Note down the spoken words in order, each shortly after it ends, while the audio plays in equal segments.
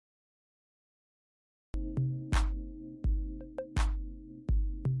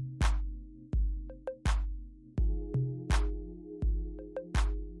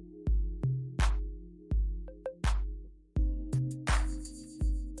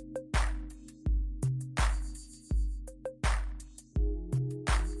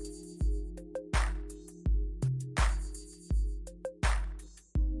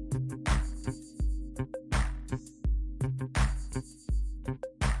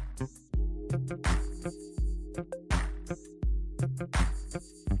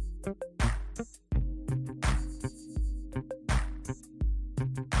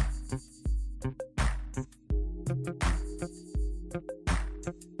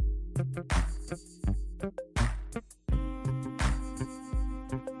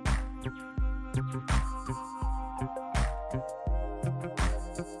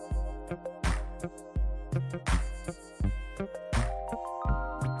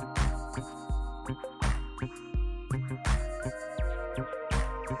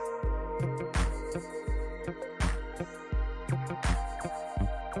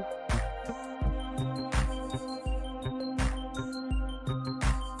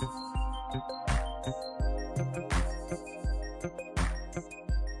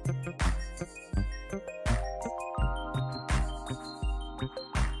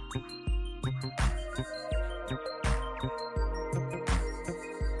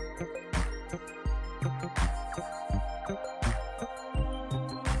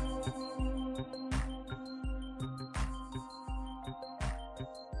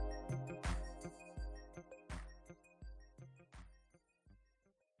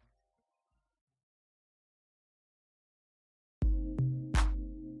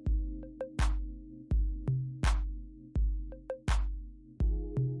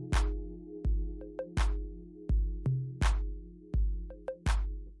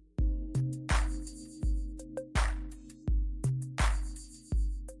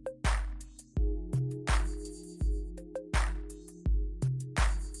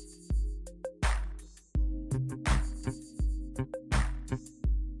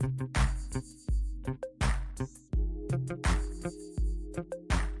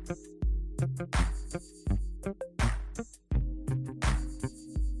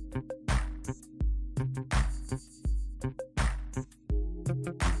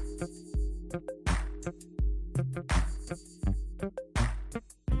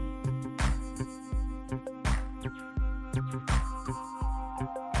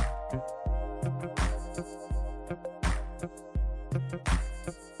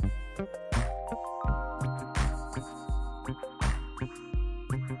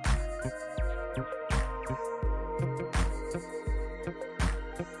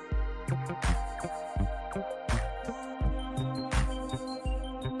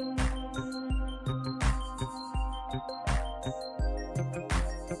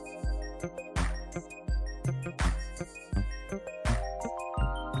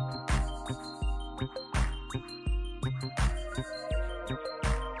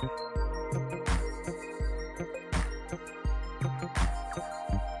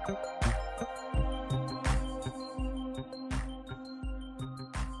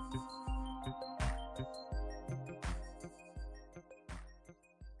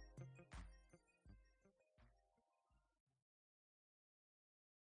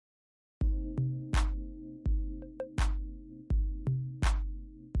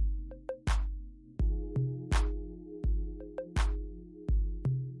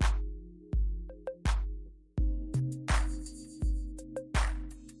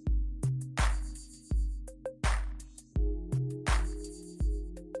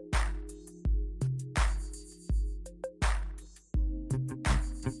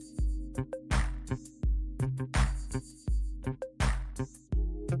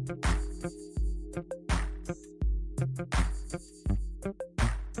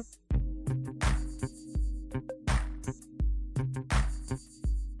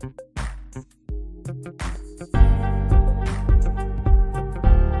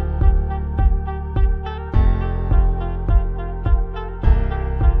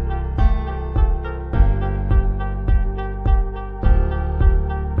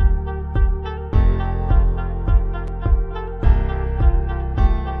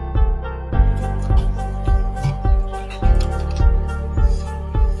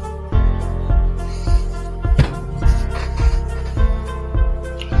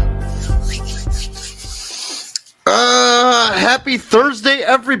Happy Thursday,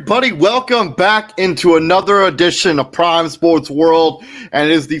 everybody. Welcome back into another edition of Prime Sports World. And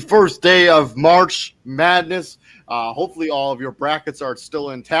it is the first day of March Madness. Hopefully all of your brackets are still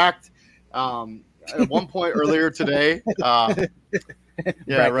intact. At one point earlier today, for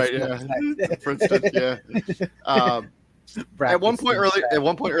instance, at one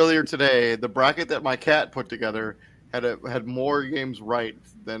point earlier today, the bracket that my cat put together had more games right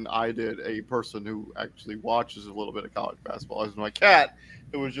than I did, a person who actually watches a little bit of college basketball. As my cat,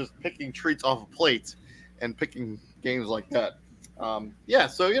 who was just picking treats off of plates and picking games like that. So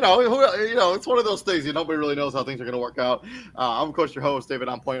it's one of those things. Nobody really knows how things are going to work out. I'm of course your host, David.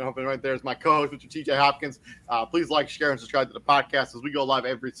 I'm pointing up, and right there is my co-host, Mr. TJ Hopkins. Please like, share, and subscribe to the podcast as we go live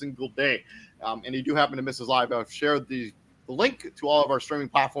every single day. And you do happen to miss us live, I've shared the link to all of our streaming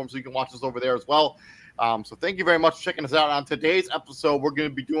platforms, so you can watch us over there as well. So thank you very much for checking us out. On today's episode, we're going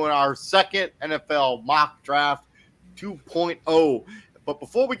to be doing our second NFL mock draft 2.0. But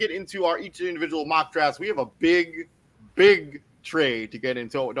before we get into our each individual mock drafts, we have a big trade to get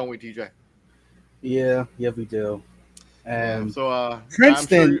into, don't we, TJ? Yeah, we do. And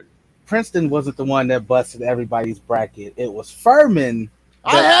Princeton wasn't the one that busted everybody's bracket. It was Furman.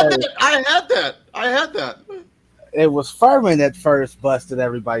 I had that. It was Furman that first busted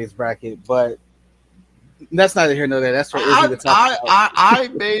everybody's bracket, but that's neither here nor there. That's for Izzy to talk about. I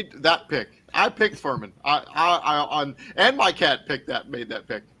made that pick. I picked Furman. And my cat made that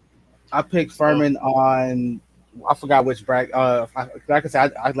pick. I picked Furman on. I forgot which bracket. Like I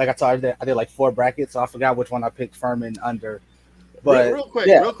said, I did like 4 brackets, so I forgot which one I picked Furman under. But real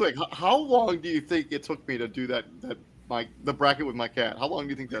quick, how long do you think it took me to do the bracket with my cat? How long do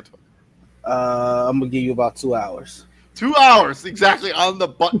you think that took? I'm gonna give you about 2 hours. 2 hours, exactly, on the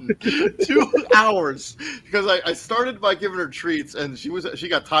button. 2 hours, because I started by giving her treats, and she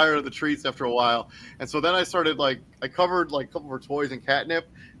got tired of the treats after a while, and so then I started I covered a couple of her toys in catnip,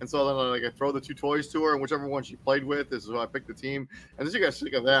 and so then I throw the 2 toys to her, and whichever one she played with is who I picked the team, and then she got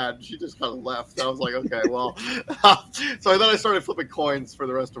sick of that, and she just kind of left. I was like, okay, well, so then I started flipping coins for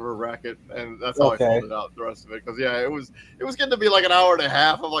the rest of her bracket, and that's how I folded out the rest of it, because it was getting to be like an hour and a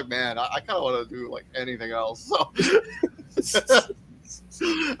half. I'm like, man, I kind of want to do anything else, so.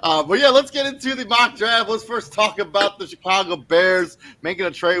 But yeah, let's get into the mock draft. Let's first talk about the Chicago Bears making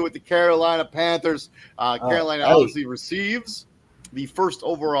a trade with the Carolina Panthers. Carolina obviously receives the first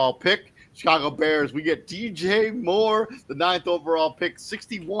overall pick. Chicago Bears, we get DJ Moore, the 9th overall pick,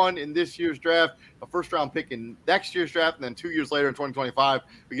 61 in this year's draft, a first-round pick in next year's draft, and then 2 years later in 2025,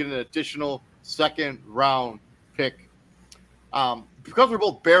 we get an additional second-round pick. Because we're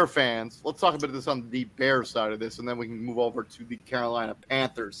both Bear fans, let's talk about this on the Bears side of this, and then we can move over to the Carolina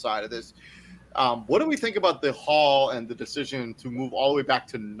Panthers side of this. What do we think about the haul and the decision to move all the way back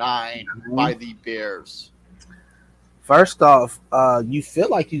to 9 by the Bears? First off, you feel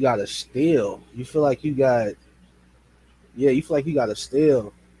like you got a steal. You feel like you got a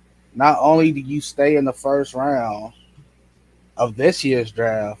steal. Not only do you stay in the first round of this year's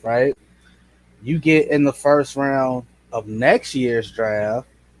draft, right? You get in the first round of next year's draft,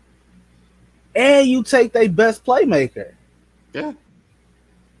 and you take their best playmaker. Yeah,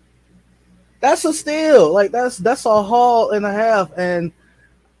 that's a steal. That's a haul and a half. And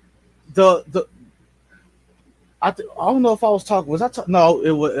I don't know if I was talking. Was I talking? No,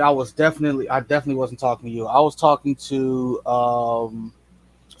 it was. I definitely wasn't talking to you. I was talking to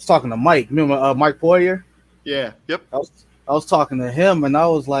Mike. Remember Mike Poirier? Yeah. Yep. I was talking to him, and I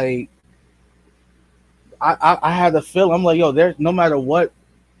was like, I had a feeling. I'm like, yo, there's no matter what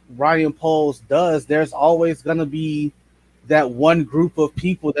Ryan Poles does, there's always gonna be that one group of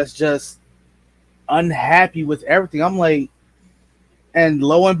people that's just unhappy with everything. I'm like, and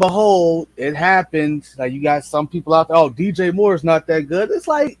lo and behold, it happened. Like, you got some people out there. Oh, DJ Moore is not that good. It's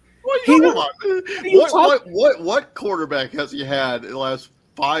like, what quarterback has he had in the last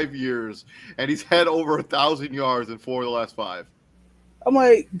 5 years? And he's had over 1,000 yards in 4 of the last 5. I'm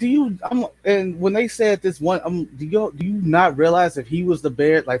like, and when they said this one, do you not realize if he was the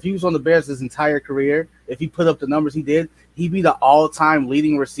Bears, like if he was on the Bears his entire career, if he put up the numbers he did, he'd be the all-time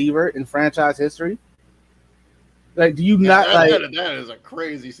leading receiver in franchise history? Like, do you that is a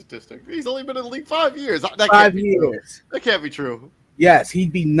crazy statistic. He's only been in the league 5 years. That 5 years. That can't be true. Yes,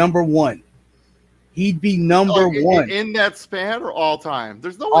 he'd be number one. He'd be number one in that span or all time.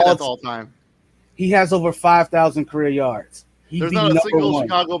 There's no way that's all time. He has over 5,000 career yards. There's not a single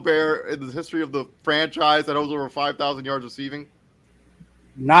Chicago Bear in the history of the franchise that has over 5,000 yards receiving.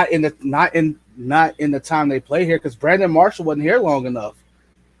 Not in the time they play here, because Brandon Marshall wasn't here long enough.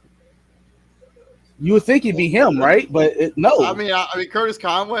 You would think it'd be him, right? But no. I mean, Curtis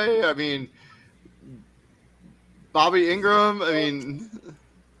Conway. I mean, Bobby Ingram. I mean,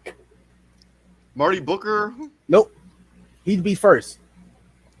 Marty Booker. Nope. He'd be first.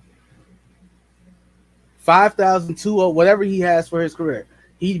 5,002 or whatever he has for his career.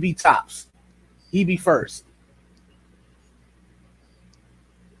 He'd be tops. He'd be first.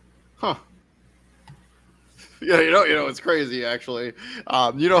 Huh. Yeah, you know, it's crazy actually.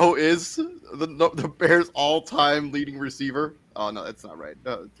 You know who is the Bears' all-time leading receiver? Oh no, that's not right.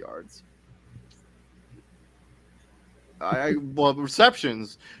 No, it's yards.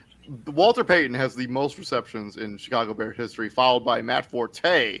 Receptions. Walter Payton has the most receptions in Chicago Bears history, followed by Matt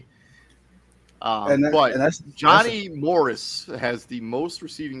Forte. But Johnny Morris has the most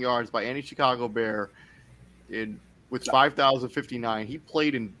receiving yards by any Chicago Bear with 5,059. He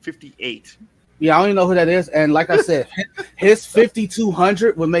played in 58. Yeah, I don't even know who that is. And like I said, his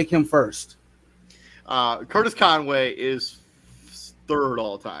 5,200 would make him first. Curtis Conway is third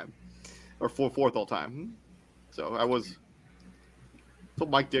all time, or fourth all time. So So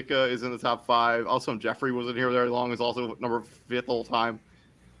Mike Ditka is in the top 5. Also, Jeffrey wasn't here very long. Is also number 5th all time.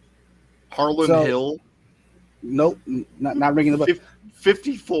 Harlan Hill. Nope, not ringing the bell.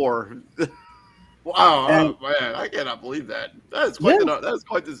 54. Wow, man, I cannot believe that. That is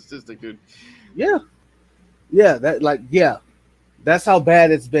quite the statistic, dude. Yeah. That's how bad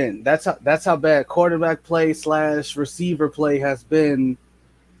it's been. That's how bad quarterback play / receiver play has been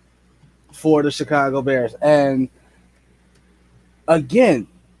for the Chicago Bears. And again,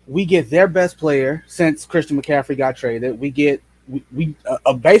 we get their best player since Christian McCaffrey got traded. We get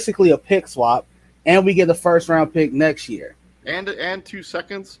basically a pick swap, and we get a first round pick next year. And 2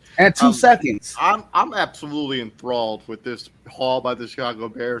 seconds. And 2 seconds. I'm absolutely enthralled with this haul by the Chicago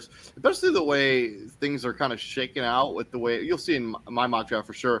Bears, especially the way things are kind of shaking out with the way you'll see in my mock draft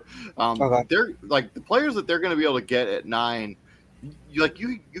for sure. They're like the players that they're going to be able to get at 9. You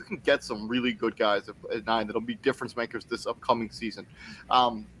can get some really good guys at 9 that'll be difference makers this upcoming season.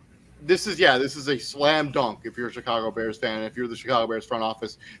 This is a slam dunk if you're a Chicago Bears fan. If you're the Chicago Bears front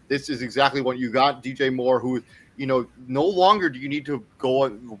office, this is exactly what you got. DJ Moore, who no longer do you need to go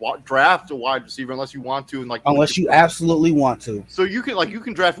and draft a wide receiver unless you want to, and unless you absolutely want to. So you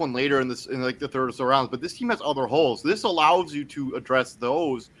can draft one later in the third or so rounds, but this team has other holes. This allows you to address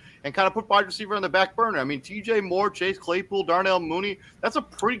those and kind of put wide receiver on the back burner. I mean, TJ Moore, Chase Claypool, Darnell Mooney, that's a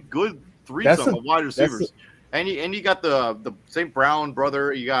pretty good threesome of wide receivers. And you got the St. Brown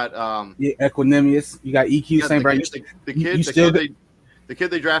brother. You got Equanimous. You got EQ St. Brown. The kid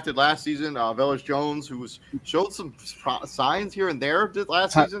they drafted last season, Velus Jones, who showed some signs here and there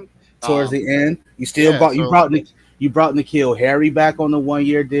last season. Towards the end, you brought N'Keal Harry back on the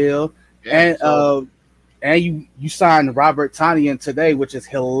 1-year deal, and you signed Robert Tonyan today, which is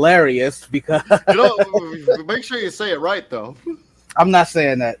hilarious because make sure you say it right though. I'm not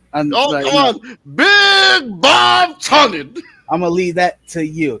saying that. Come on, Big Bob Tonyan. I'm gonna leave that to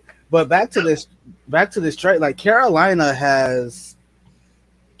you. But back to this trade. Like Carolina has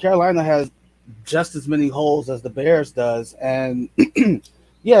just as many holes as the Bears does, and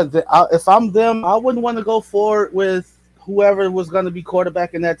if I'm them, I wouldn't want to go forward with whoever was going to be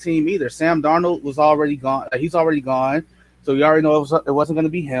quarterback in that team either. Sam Darnold was already gone. He's already gone, so you already know it wasn't going to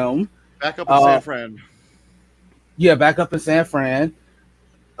be him. Back up in San Fran. Yeah, back up in San Fran.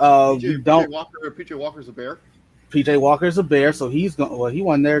 PJ Walker's a Bear. PJ Walker's a Bear, so he's gone. Well, he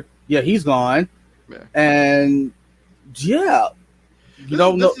won there. Yeah, he's gone. Yeah. And this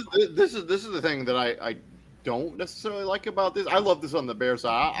is the thing that I don't necessarily like about this. I love this on the Bears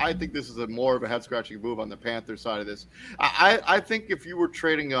side. I think this is more of a head-scratching move on the Panthers side of this. I think if you were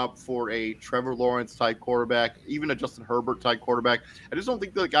trading up for a Trevor Lawrence type quarterback, even a Justin Herbert type quarterback, I just don't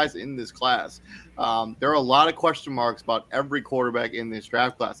think the guys in this class. There are a lot of question marks about every quarterback in this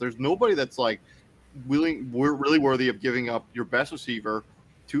draft class. There's nobody that's really worthy of giving up your best receiver,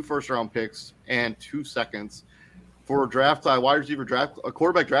 2 first-round picks, and 2 seconds. For a draft class, a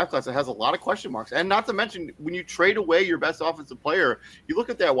quarterback draft class that has a lot of question marks. And not to mention, when you trade away your best offensive player, you look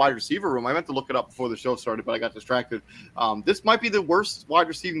at that wide receiver room. I meant to look it up before the show started, but I got distracted. This might be the worst wide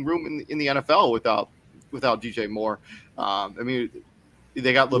receiving room in the NFL without DJ Moore. I mean,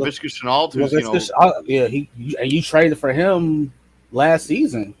 they got Laviska Shenault, who's you traded for him last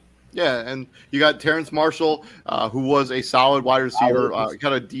season. Yeah, and you got Terrence Marshall, who was a solid wide receiver,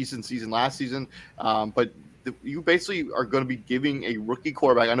 got a decent season last season, but you basically are going to be giving a rookie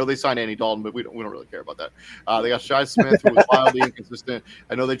quarterback. I know they signed Andy Dalton, but we don't really care about that. They got Shi Smith, who was wildly inconsistent.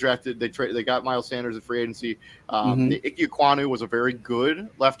 I know they got Miles Sanders at free agency. Ike Ekwonu was a very good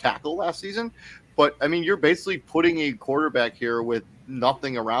left tackle last season, but I mean, you're basically putting a quarterback here with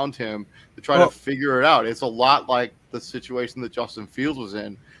nothing around him to try to figure it out. It's a lot like the situation that Justin Fields was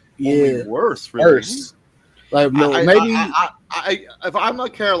in. Only worse, really. Worse. Like maybe if I'm a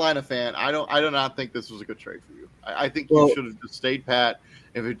Carolina fan, I do not think this was a good trade for you. I think you should have just stayed pat.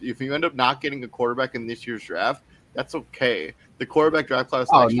 If you end up not getting a quarterback in this year's draft, that's okay. The quarterback draft class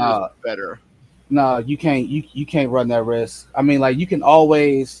next year is better. No, you can't. You can't run that risk. I mean, like you can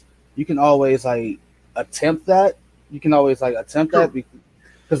always like attempt that. You can always like attempt that.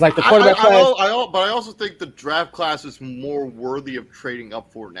 Because like the quarterback class, but I also think the draft class is more worthy of trading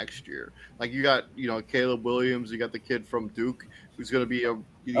up for next year. Like you got Caleb Williams, you got the kid from Duke who's going to be a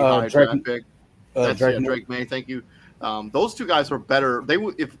high draft pick. Drake May. Thank you. Those 2 guys are better. They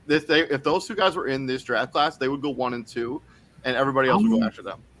would if those 2 guys were in this draft class, they would go 1 and 2, and everybody else would go after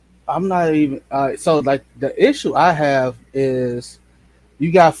them. I'm not even. So like the issue I have is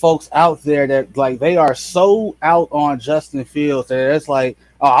you got folks out there that like they are so out on Justin Fields that it's like,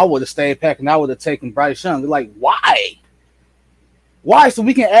 oh, I would have stayed back and I would have taken Bryce Young. They're like, why? Why? So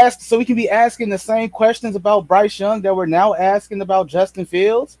we can be asking the same questions about Bryce Young that we're now asking about Justin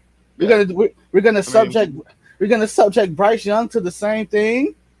Fields. Yeah. We're gonna subject Bryce Young to the same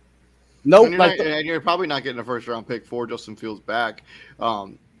thing. No, and you're probably not getting a first round pick for Justin Fields back.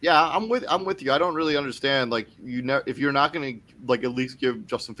 Yeah, I'm with you. I don't really understand. Like if you're not going to like at least give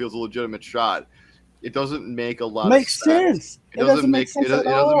Justin Fields a legitimate shot, it doesn't make a lot of sense. It doesn't make sense. It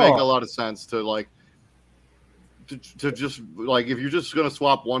doesn't make a lot of sense to like to just like if you're just going to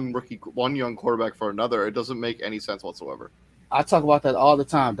swap one young quarterback for another, it doesn't make any sense whatsoever. I talk about that all the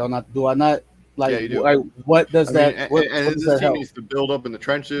time. Do I not? Like, yeah, you do. Like, what does that? And this team help? needs to build up in the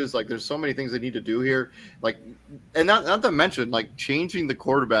trenches. Like, there's so many things they need to do here. Like, and not to mention like changing the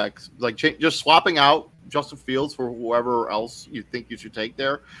quarterbacks, like just swapping out Justin Fields for whoever else you think you should take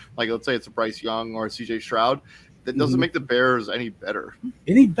there. Like, let's say it's a Bryce Young or a CJ Stroud. That doesn't make the Bears any better.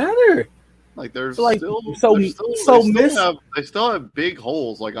 Like they still have big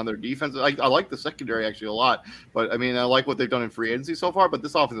holes like on their defense. I like the secondary actually a lot, but I mean I like what they've done in free agency so far. But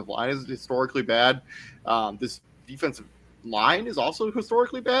this offensive line is historically bad. This defensive line is also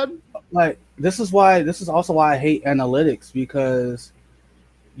historically bad. Like this is also why I hate analytics, because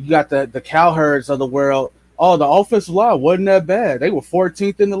you got the Cowherds of the world. Oh, the offensive line wasn't that bad. They were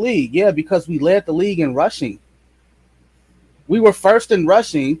 14th in the league. Yeah, because we led the league in rushing. We were first in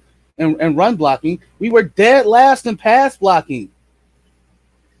rushing. And run blocking, we were dead last in pass blocking.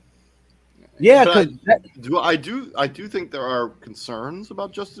 Yeah, I do think there are concerns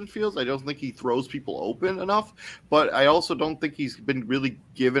about Justin Fields. I don't think he throws people open enough, but I also don't think he's been really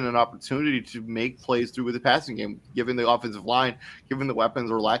given an opportunity to make plays through with the passing game, given the offensive line, given the weapons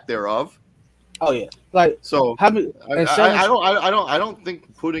or lack thereof. Oh yeah, like so. I don't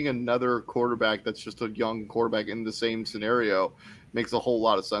think putting another quarterback that's just a young quarterback in the same scenario makes a whole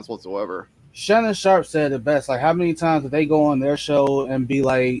lot of sense whatsoever. Shannon Sharp said it best. Like, how many times did they go on their show and be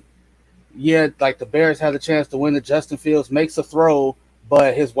like, yeah, like the Bears had a chance to win it. Justin Fields makes a throw,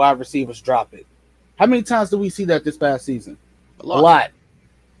 but his wide receivers drop it. How many times did we see that this past season? A lot.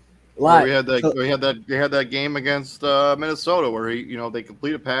 We had that game against Minnesota where they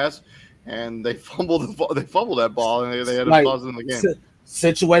complete a pass and they fumbled that ball and they had a pause in the game.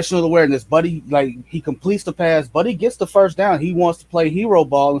 Situational awareness. Buddy, like he completes the pass. Buddy gets the first down. He wants to play hero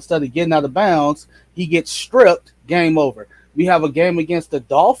ball instead of getting out of bounds. He gets stripped. Game over. We have a game against the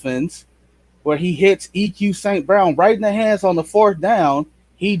Dolphins where he hits EQ St. Brown right in the hands on the fourth down.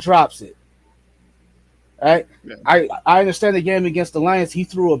 He drops it. All right. Yeah. I understand the game against the Lions. He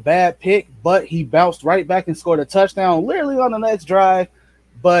threw a bad pick, but he bounced right back and scored a touchdown literally on the next drive.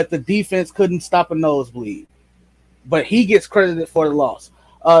 But the defense couldn't stop a nosebleed. But he gets credited for the loss.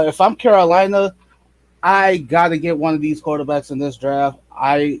 If I'm Carolina, I got to get one of these quarterbacks in this draft.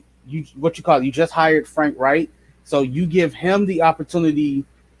 You just hired Frank Wright, so you give him the opportunity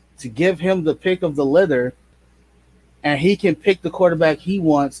to give him the pick of the litter, and he can pick the quarterback he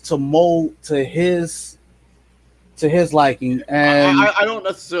wants to mold to his liking. And I don't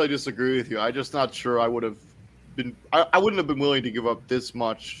necessarily disagree with you. I'm just not sure I would have been. I wouldn't have been willing to give up this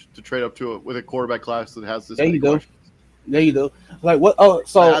much to trade up to it with a quarterback class that has this. There you go. There you go. Like what? Oh,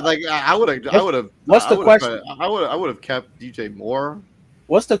 so I would have. What's the question? I would have kept DJ Moore.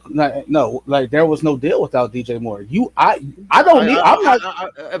 What's the no? Like there was no deal without DJ Moore. I don't need. I'm not.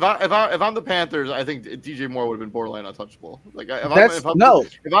 If I'm the Panthers, I think DJ Moore would have been borderline untouchable. Like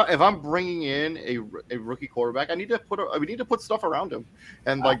if I'm bringing in a rookie quarterback, we need to put stuff around him,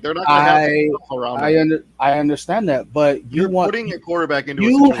 and like they're not going to have stuff around him. I understand that, but you're putting a quarterback into.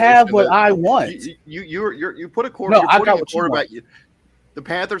 You have what I want. You put a quarterback. No, I got what you want. The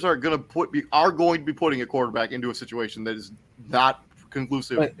Panthers are going to be putting a quarterback into a situation that is not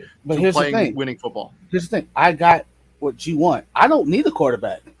conclusive but here's playing the thing. Winning football. Here's the thing. I got what you want. I don't need a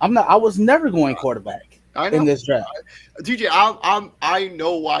quarterback. I was never going quarterback in this draft. TJ, I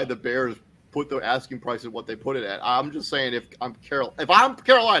know why the Bears put the asking price at what they put it at. I'm just saying if I'm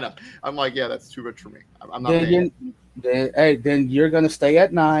Carolina, I'm like, yeah, that's too rich for me. I'm not paying it. Then you're gonna stay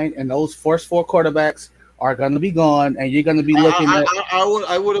at 9, and those first 4 quarterbacks are going to be gone, and you're going to be looking at. I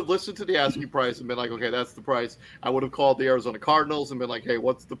would have listened to the asking price and been like, okay, that's the price. I would have called the Arizona Cardinals and been like, hey,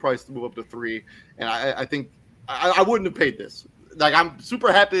 what's the price to move up to 3? And I think I wouldn't have paid this. Like, I'm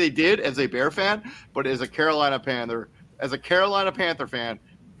super happy they did as a Bear fan, but as a Carolina Panther fan,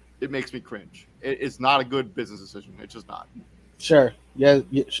 it makes me cringe. It's not a good business decision. It's just not. Sure. Yeah.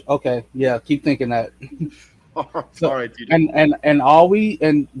 Okay. Yeah. Keep thinking that. All right, TJ.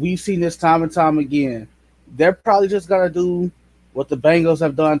 And we've seen this time and time again. They're probably just gonna do what the Bengals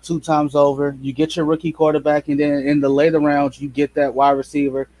have done 2 times over. You get your rookie quarterback, and then in the later rounds, you get that wide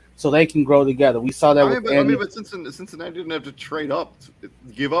receiver so they can grow together. We saw that with Andy. But Cincinnati didn't have to trade up,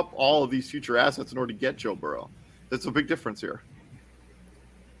 give up all of these future assets in order to get Joe Burrow. That's a big difference here.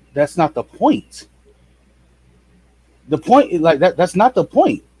 That's not the point. The point is like that's not the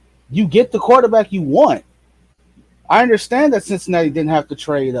point. You get the quarterback you want. I understand that Cincinnati didn't have to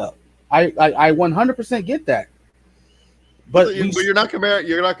trade up. I 100% get that. But you're not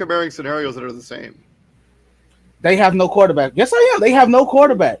comparing scenarios that are the same. They have no quarterback. Yes, I am. They have no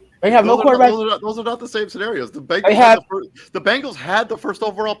quarterback. They have no quarterback. Those are not the same scenarios. The Bengals had the first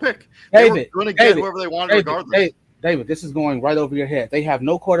overall pick. They were going to get whoever they wanted regardless. David, this is going right over your head. They have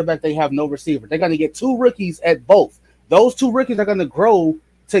no quarterback. They have no receiver. They're going to get 2 rookies at both. Those 2 rookies are going to grow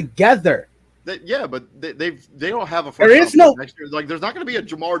together. But they don't have a first. There is no next year. Like there's not going to be a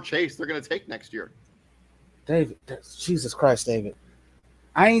Jamar Chase they're going to take next year. David, Jesus Christ, David.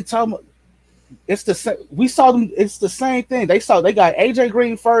 I ain't talking about, it's the same. We saw them. It's the same thing. They got AJ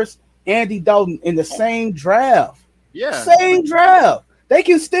Green first, Andy Dalton in the same draft. Yeah, same draft. They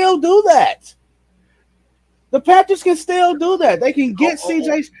can still do that. The Panthers can still do that. They can get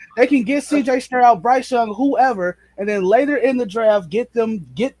CJ. They can get CJ Stroud, Bryce Young, whoever, and then later in the draft get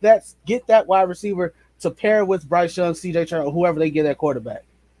that wide receiver to pair with Bryce Young, CJ Stroud, whoever they get at quarterback.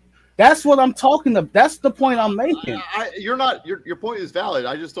 That's what I'm talking about. That's the point I'm making. Your point is valid.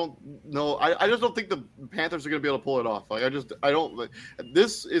 I just don't know. I just don't think the Panthers are going to be able to pull it off. I don't.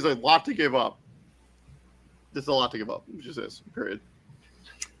 This is a lot to give up. This is a lot to give up. It just is. Period.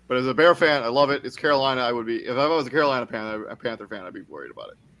 But as a Bear fan, I love it. It's Carolina. I would be if I was a Carolina Panther fan. I'd be worried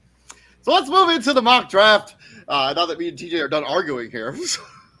about it. So let's move into the mock draft. Now that me and TJ are done arguing here.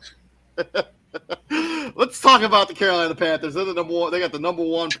 Let's talk about the Carolina Panthers. They're the number one. They got the number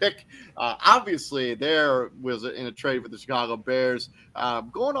 1 pick. Obviously, there was in a trade with the Chicago Bears.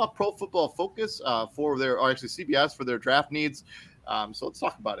 Going off Pro Football Focus CBS for their draft needs. So let's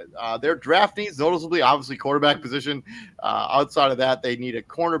talk about it. Their draft needs, noticeably, obviously, quarterback position. Outside of that, they need a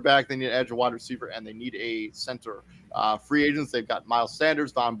cornerback, they need an edge, a wide receiver, and they need a center. Free agents, they've got Miles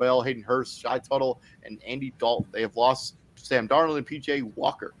Sanders, Von Bell, Hayden Hurst, Shai Tuttle, and Andy Dalton. They have lost Sam Darnold and P.J.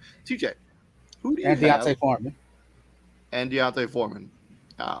 Walker. TJ, who do you have? Deontay Foreman. And Deontay Foreman.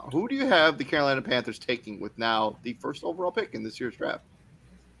 Who do you have the Carolina Panthers taking with now the first overall pick in this year's draft?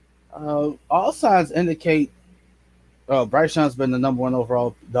 All signs indicate Bryce Young's been the number one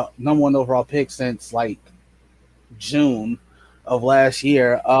overall pick since like June of last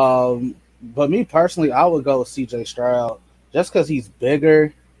year. But me personally, I would go with CJ Stroud just because he's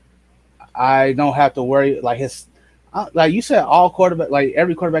bigger. I don't have to worry like you said,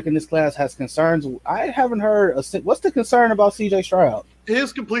 every quarterback in this class has concerns. I haven't heard what's the concern about CJ Stroud?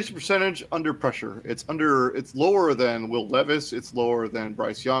 His completion percentage under pressure. It's lower than Will Levis. It's lower than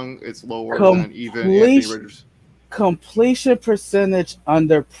Bryce Young. It's lower than even Anthony Richardson. Completion percentage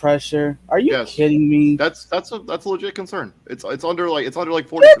under pressure. Are you kidding me? That's a legit concern. It's under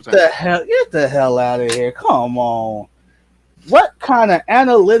 40%. Get the hell out of here. Come on. What kind of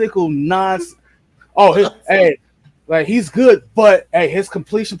analytical nonsense? He's good, but his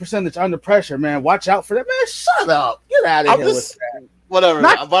completion percentage under pressure, man. Watch out for that, man. Shut up. Get out of here with that. Whatever.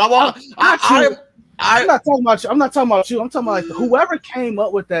 I'm not talking about you. I'm talking about like whoever came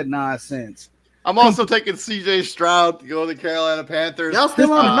up with that nonsense. I'm also taking CJ Stroud to go to the Carolina Panthers. Y'all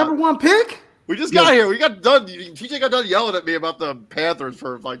still on the number 1 pick? We just got here. We got done. TJ got done yelling at me about the Panthers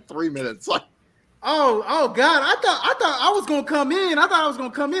for like 3 minutes. Like, oh God! I thought I was gonna come in.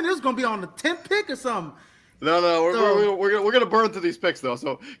 It was gonna be on the 10th pick or something. No, we're gonna burn through these picks though.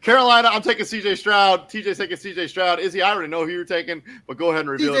 So Carolina, I'm taking CJ Stroud. TJ's taking CJ Stroud. Izzy, I already know who you're taking, but go ahead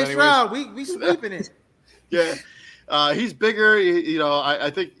and reveal it anyways. Stroud, we sweeping it. Yeah. He's bigger. I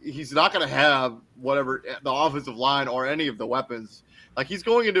think he's not going to have whatever the offensive line or any of the weapons. Like he's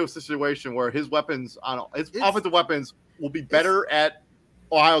going into a situation where his offensive weapons will be better at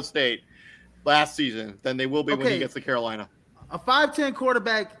Ohio State last season than they will be when he gets to Carolina. A 5'10"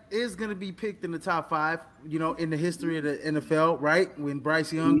 quarterback is going to be picked in the top 5, in the history of the NFL, right? When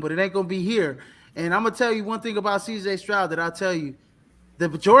Bryce Young, but it ain't going to be here. And I'm going to tell you one thing about CJ Stroud that I'll tell you. The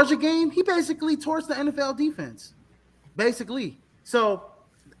Georgia game, he basically torched the NFL defense. Basically. So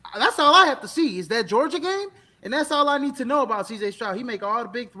that's all I have to see is that Georgia game, and that's all I need to know about CJ Stroud. He make all the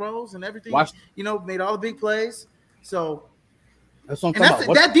big throws and everything. Made all the big plays. So that's what I'm talking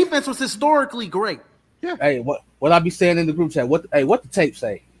about. That defense was historically great. Yeah. Hey, what I be saying in the group chat? What the tape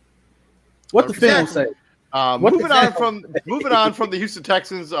say? What the film say? Moving on from the Houston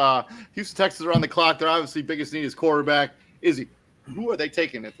Texans. Houston Texans are on the clock. Their obviously biggest need is quarterback. Izzy, who are they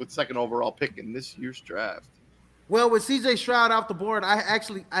taking with second overall pick in this year's draft? Well, with CJ Stroud off the board,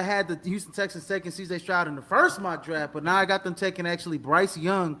 I had the Houston Texans taking CJ Stroud in the first mock draft, but now I got them taking actually Bryce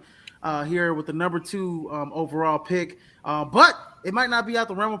Young here with the number 2 overall pick. But it might not be out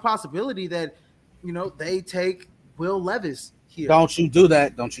the realm of possibility that they take Will Levis here. Don't you do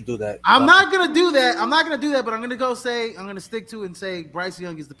that? Don't you do that? I'm not gonna do that. But I'm gonna stick to it and say Bryce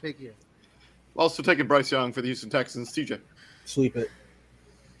Young is the pick here. Also taking Bryce Young for the Houston Texans. TJ, sweep it.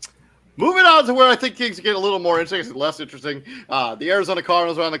 Moving on to where I think things get a little more interesting, less interesting. The Arizona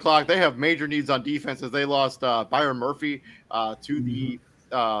Cardinals are on the clock. They have major needs on defense as they lost Byron Murphy to the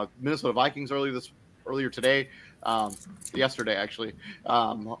Minnesota Vikings earlier today. Yesterday, actually.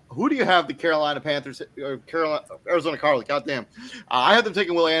 Who do you have the Carolina Panthers, Arizona Cardinals? Goddamn. I have them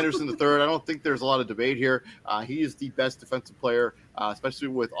taking Will Anderson the third. I don't think there's a lot of debate here. He is the best defensive player, especially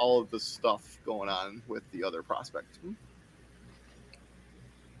with all of the stuff going on with the other prospects.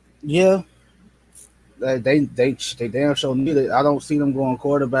 Yeah, they damn sure need it. I don't see them going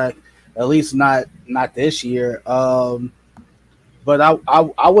quarterback, at least not this year. But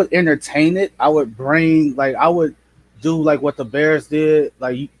I would entertain it. I would do like what the Bears did,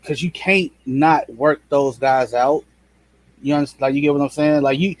 because you can't not work those guys out. You understand? Like, you get what I'm saying?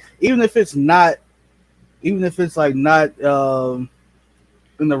 Like, even if it's not in the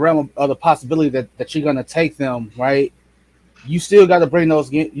realm of the possibility that you're gonna take them, right? You still got to bring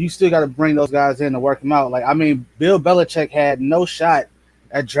those guys in to work them out. Like, I mean, Bill Belichick had no shot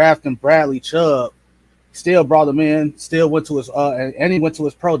at drafting Bradley Chubb. Still brought him in. Still went to his and he went to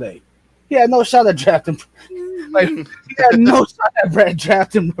his pro day. He had no shot at drafting. Like, he had no shot at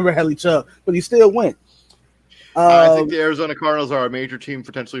drafting Bradley Chubb, but he still went. I think the Arizona Cardinals are a major team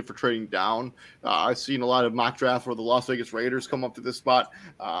potentially for trading down. I've seen a lot of mock drafts where the Las Vegas Raiders come up to this spot,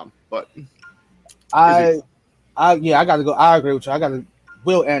 but I gotta go. I agree with you.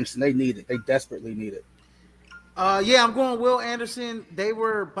 Will Anderson. They need it. They desperately need it. I'm going Will Anderson. They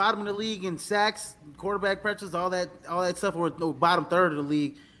were bottom of the league in sacks, quarterback pressures, all that stuff, or no, bottom third of the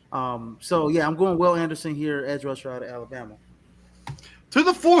league. I'm going Will Anderson here, edge rusher out of Alabama. To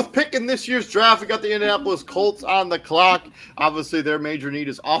the 4th pick in this year's draft, we got the Indianapolis Colts on the clock. Obviously, their major need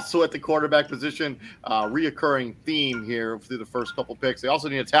is also at the quarterback position. Reoccurring theme here through the first couple picks. They also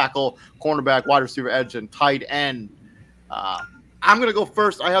need a tackle, cornerback, wide receiver, edge, and tight end. I'm going to go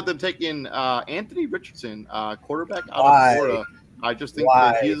first. I have them taking Anthony Richardson, quarterback out of Florida. I just think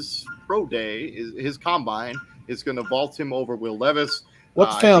that his pro day, his combine, is going to vault him over Will Levis.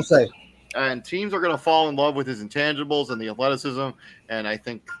 What's the film say? And teams are going to fall in love with his intangibles and the athleticism, and I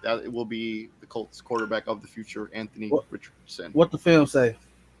think that it will be the Colts quarterback of the future, Anthony Richardson. What the film say?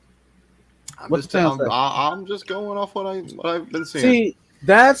 I'm just going off what I've been seeing.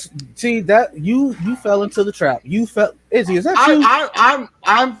 You fell into the trap. You fell. Izzy, is that you?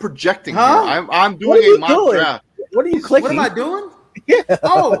 I'm projecting. Huh? Here. I'm doing a mock draft. What are you clicking? What am I doing? Yeah.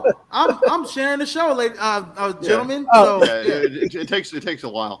 Oh, I'm sharing the show, gentlemen. Yeah. Oh, so, yeah. It takes a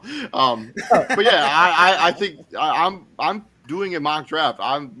while. But yeah, I think I'm doing a mock draft.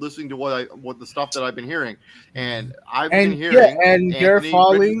 I'm listening to what the stuff that I've been hearing, and I've been hearing. Yeah, and you're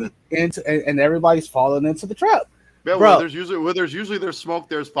falling into, and everybody's falling into the trap. Yeah, where there's usually smoke,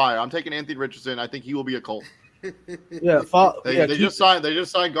 there's fire. I'm taking Anthony Richardson. I think he will be a Colt. Yeah, they just signed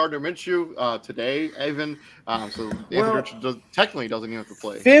Gardner Minshew today, even. So Anthony Richardson technically doesn't even have to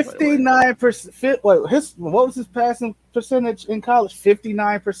play. 59%. What was his passing percentage in college?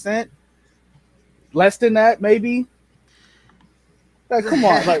 59%. Less than that, maybe. Like, come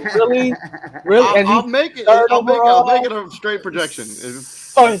on, really? I'll make it a straight projection.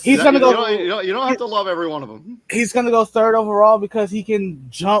 He's gonna go. You don't have to love every one of them. He's gonna go 3rd overall because he can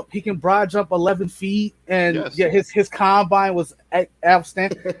jump. He can broad jump 11 feet, and his combine was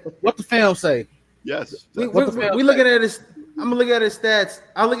outstanding. What the film say? Yes. We looking at his. I'm gonna look at his stats.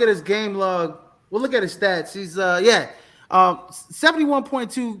 I'll look at his game log. We'll look at his stats. He's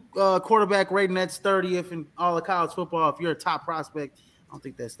 71.2 quarterback rating. That's 30th in all of college football. If you're a top prospect, I don't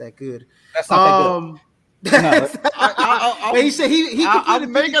think that's that good. That's not that good. He said he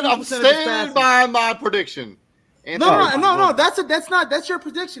I'm staying by my prediction. No. That's your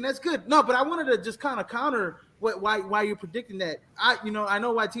prediction. That's good. No, but I wanted to just kind of counter why you're predicting that. I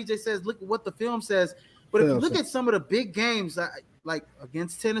know why TJ says look at what the film says, but if you look at some of the big games, like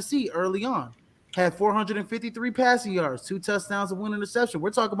against Tennessee early on, had 453 passing yards, 2 touchdowns, and 1 interception.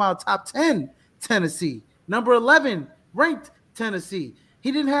 We're talking about top 10 Tennessee, number 11 ranked Tennessee.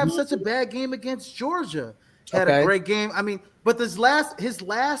 He didn't have such a bad game against Georgia. Had a great game. I mean, but his last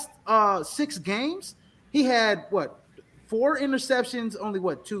 6 games, he had 4 interceptions, only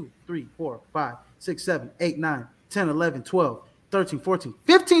 2, 3, 4, 5, 6, 7, 8, 9, 10, 11, 12, 13, 14,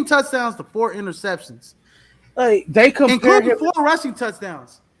 15 touchdowns to 4 interceptions. Like they compare including him, 4 rushing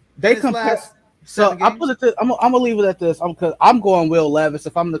touchdowns. they his compare. last So 7 I games. put it. I'm gonna leave it at this. I'm going Will Levis.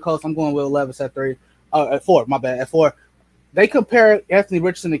 If I'm the coach, I'm going Will Levis at 3. At 4. My bad. At 4. They compare Anthony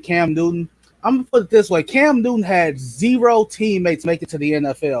Richardson to Cam Newton. I'm gonna put it this way: Cam Newton had 0 teammates make it to the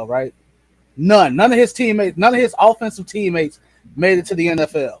NFL. Right? None. None of his teammates. None of his offensive teammates made it to the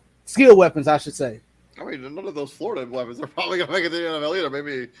NFL. Skill weapons, I should say. I mean, none of those Florida weapons are probably going to make it to the NFL either.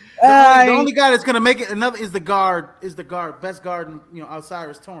 Maybe The only guy that's gonna make it another is the guard. Best guard,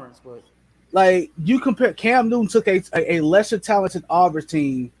 Osiris Torrance. But like you compare Cam Newton took a lesser talented Auburn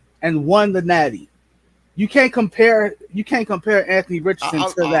team and won the Natty. You can't compare Anthony Richardson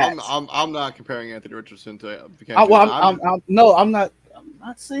to that. I'm not comparing Anthony Richardson to I'm not. I'm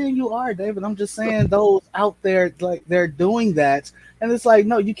not saying you are, David. I'm just saying those out there like they're doing that, and it's like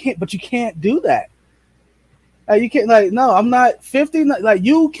no, you can't. But you can't do that. You can't no. I'm not 50. Like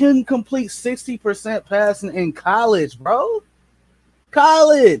you can complete 60% passing in college, bro.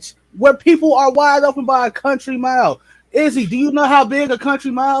 College where people are wide open by a country mile. Izzy, do you know how big a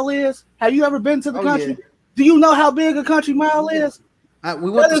country mile is? Have you ever been to the country? Yeah. Do you know how big a country mile is? We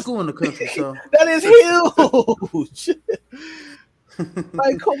went to school in the country, so that is huge.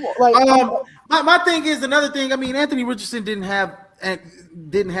 Like, come on. Like, my thing is another thing. I mean, Anthony Richardson didn't have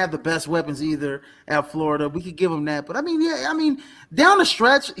the best weapons either at Florida. We could give him that, but I mean, down the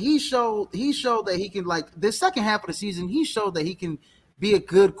stretch, he showed that he can this second half of the season. He showed that he can be a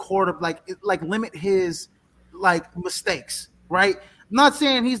good quarterback, like limit his mistakes. Right? I'm not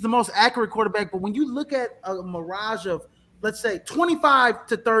saying he's the most accurate quarterback, but when you look at a mirage of, let's say, 25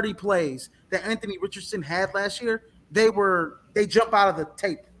 to 30 plays that Anthony Richardson had last year, they jump out of the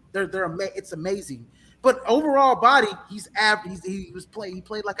tape. It's amazing. But overall body, he's average. He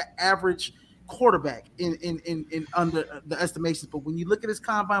played like an average quarterback in under the estimations. But when you look at his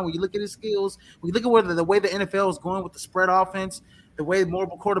combine, when you look at his skills, when you look at the way the NFL is going with the spread offense, the way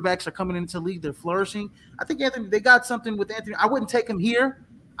mobile quarterbacks are coming into the league, they're flourishing. I think they got something with Anthony. I wouldn't take him here.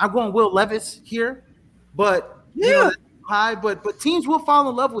 I'm going Will Levis here, but high. But teams will fall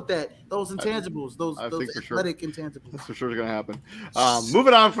in love with those intangibles, those athletic intangibles. That's for sure is going to happen.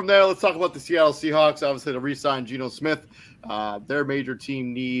 Moving on from there, let's talk about the Seattle Seahawks. Obviously, to re-sign Geno Smith. Their major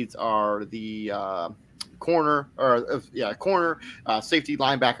team needs are the corner, safety,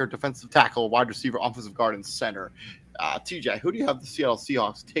 linebacker, defensive tackle, wide receiver, offensive guard, and center. TJ, who do you have the Seattle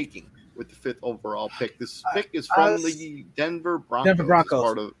Seahawks taking with the 5th overall pick? This pick is from the Denver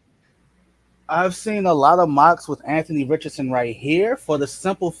Broncos. I've seen a lot of mocks with Anthony Richardson right here for the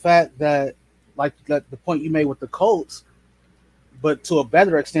simple fact that, the point you made with the Colts, but to a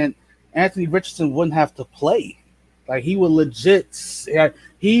better extent, Anthony Richardson wouldn't have to play. Like he would legit sit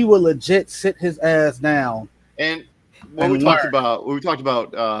his ass down. And we talked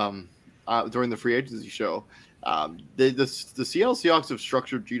about during the free agency show, the Seattle Seahawks have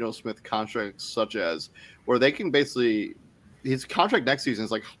structured Geno Smith contracts such as where they can basically. His contract next season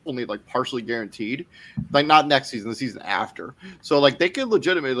is only partially guaranteed, not next season, the season after. So they could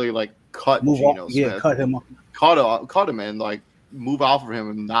legitimately cut Geno Smith, cut him and move off of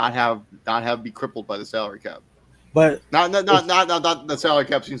him and not have be crippled by the salary cap. But not the salary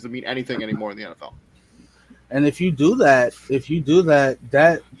cap seems to mean anything anymore in the NFL. And if you do that,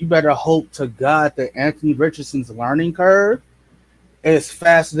 that you better hope to God that Anthony Richardson's learning curve is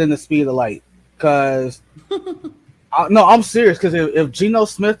faster than the speed of light, because. No, I'm serious, because if Geno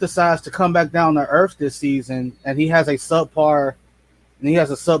Smith decides to come back down to earth this season and he has a subpar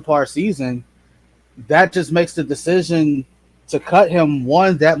season, that just makes the decision to cut him,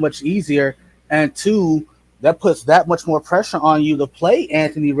 one, that much easier, and two, that puts that much more pressure on you to play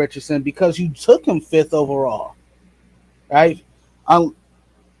Anthony Richardson because you took him 5th overall, right?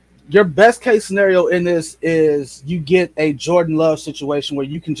 Your best case scenario in this is you get a Jordan Love situation where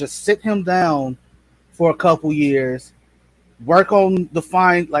you can just sit him down for a couple years, work on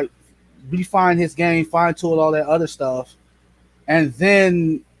refine his game, fine tune all that other stuff, and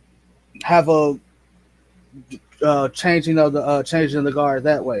then have a changing of the guard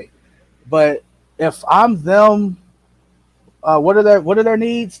that way. But if I'm them, what are their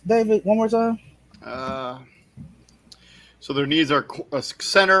needs, David? One more time. So their needs are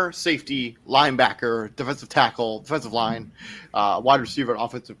center, safety, linebacker, defensive tackle, defensive line, wide receiver, and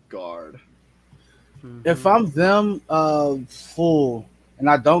offensive guard. If I'm them, and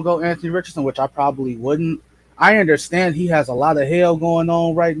I don't go Anthony Richardson, which I probably wouldn't, I understand he has a lot of hell going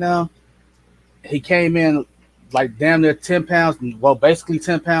on right now. He came in damn near 10 pounds, basically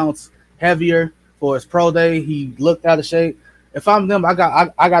 10 pounds heavier for his pro day. He looked out of shape. If I'm them, I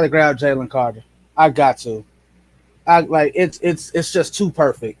got to grab Jalen Carter. I got to. It's just too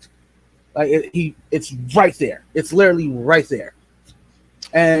perfect. Like it's right there. It's literally right there.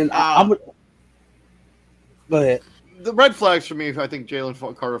 And I'm go ahead. The red flags for me, I think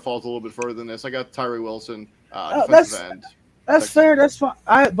Jalen Carter falls a little bit further than this. I got Tyree Wilson, defensive end. That's fair. That's fine.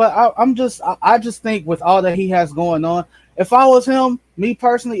 I just think with all that he has going on, if I was him, me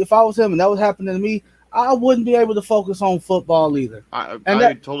personally, if I was him and that was happening to me, I wouldn't be able to focus on football either. I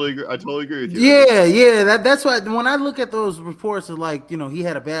totally agree. I totally agree with you. Yeah. That's why when I look at those reports of like, he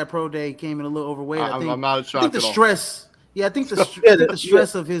had a bad pro day, he came in a little overweight. I'm not shocked. I think the stress. Yeah, I think the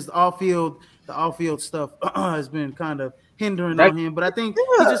stress of his the off-field stuff has been kind of hindering on him. But I think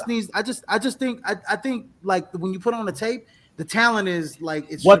he just needs. I think like when you put on the tape, the talent is like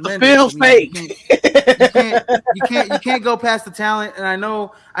it's what tremendous. The film fake. You can't go past the talent. And I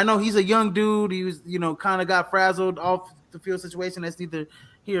know he's a young dude. He was kind of got frazzled off the field situation. That's neither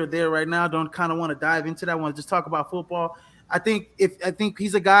here or there right now. Don't kind of want to dive into that. I want to just talk about football. I think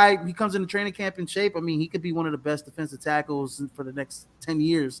he's a guy. He comes into training camp in shape. I mean, he could be one of the best defensive tackles for the next 10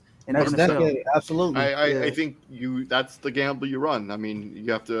 years in the NFL. Decade, absolutely. I think that's the gamble you run. I mean,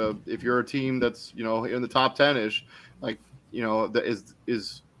 you have to if you're a team that's in the top 10ish, like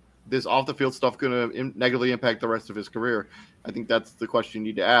is this off the field stuff going to negatively impact the rest of his career? I think that's the question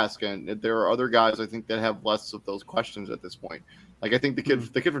you need to ask. And there are other guys I think that have less of those questions at this point. Like I think the kid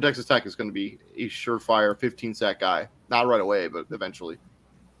from Texas Tech is going to be a surefire 15-sack guy. Not right away, but eventually.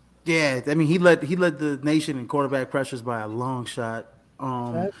 Yeah, I mean he led the nation in quarterback pressures by a long shot.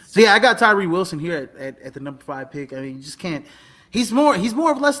 So yeah, I got Tyree Wilson here at the number 5 pick. I mean, you just can't. He's more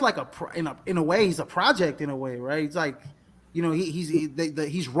or less like in a way he's a project in a way, right? He's like,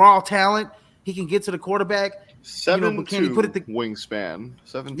 he's raw talent. He can get to the quarterback. 7'2" can he put it wingspan?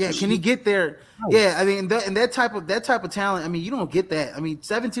 7'2". Yeah, can he get there? Yeah, I mean that type of talent. I mean, you don't get that. I mean,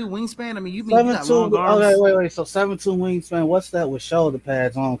 7'2" wingspan. I mean, you got long arms. Okay, wait. So 7'2" wingspan. What's that with shoulder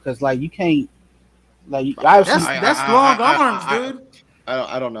pads on? Because like you can't. Like that's long arms, dude.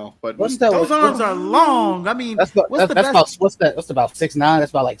 I don't know, but what's that? Those arms are long. I mean, that's about 6'9". That's about 6'9".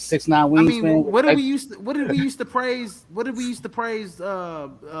 Wingspan. I mean, what did we used to praise?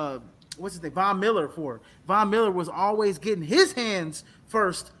 What's his name? Von Miller for? Von Miller was always getting his hands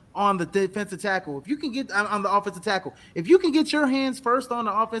first on the defensive tackle. If you can get on the offensive tackle, if you can get your hands first on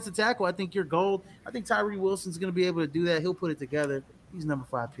the offensive tackle, I think you're gold. I think Tyree Wilson's going to be able to do that. He'll put it together. He's number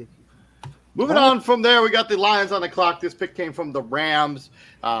 5 pick. Moving on from there, we got the Lions on the clock. This pick came from the Rams.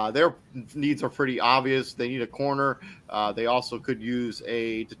 Their needs are pretty obvious. They need a corner. They also could use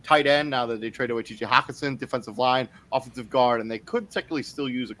a tight end now that they traded away T.J. Hockenson, defensive line, offensive guard, and they could technically still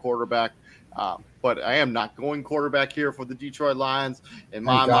use a quarterback. But I am not going quarterback here for the Detroit Lions. In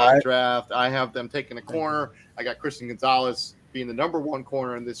my mock draft, I have them taking a corner. I got Christian Gonzalez being the number 1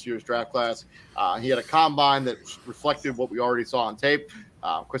 corner in this year's draft class. He had a combine that reflected what we already saw on tape.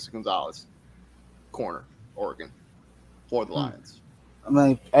 Christian Gonzalez. Corner, Oregon, for the Lions. I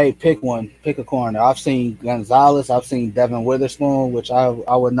mean, hey, pick one. Pick a corner. I've seen Gonzalez. I've seen Devin Witherspoon, which I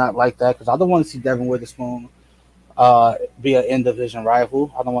would not like that because I don't want to see Devin Witherspoon be an in division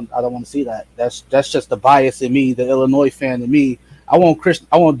rival. I don't want to see that. That's just the bias in me, the Illinois fan in me. I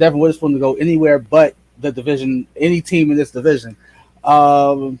want Devin Witherspoon to go anywhere but the division, any team in this division.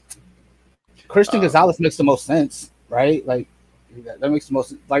 Christian Gonzalez makes the most sense, right? Like that makes the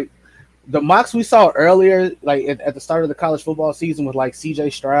most like. The mocks we saw earlier, like at the start of the college football season with like C.J.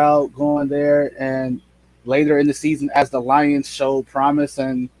 Stroud going there and later in the season as the Lions showed promise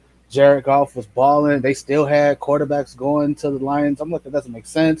and Jared Goff was balling, they still had quarterbacks going to the Lions. I'm like, that doesn't make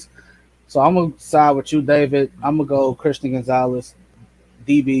sense. So I'm going to side with you, David. I'm going to go Christian Gonzalez,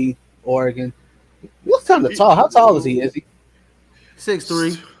 DB, Oregon. What's kind of tall? How tall is he? Is he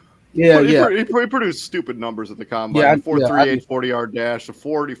 6'3"? Yeah. He produced stupid numbers at the combine. Yeah, 4.38 40-yard dash,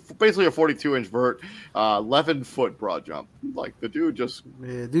 basically a 42-inch vert, 11-foot broad jump. Like the dude just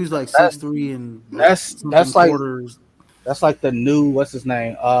dude's like 6'3" and that's like quarters. That's like the new what's his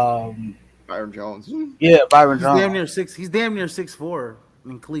name? Byron Jones. Yeah, Byron Jones. He's damn near 6'4"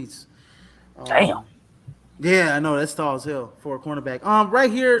 in cleats. Damn. Yeah, I know that's tall as hell for a cornerback.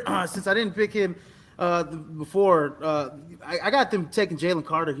 Right here, since I didn't pick him before, I got them taking Jalen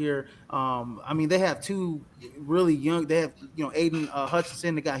Carter here. I mean, they have 2 really young. They have Aiden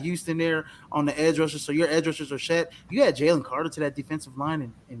Hutchinson. They got Houston there on the edge rushers. So your edge rushers are set. You had Jalen Carter to that defensive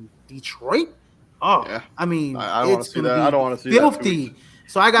line in Detroit. Oh, yeah. I mean, I don't want to see that. I don't want to see filthy. That.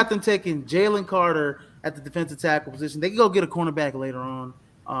 So I got them taking Jalen Carter at the defensive tackle position. They can go get a cornerback later on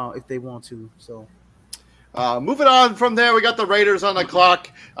if they want to. So. Moving on from there, we got the Raiders on the clock.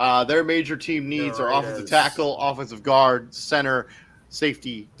 Their major team needs are offensive tackle, offensive guard, center,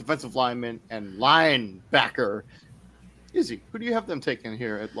 safety, defensive lineman, and linebacker. Izzy, who do you have them taking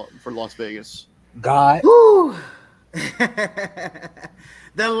here for Las Vegas? God. Woo.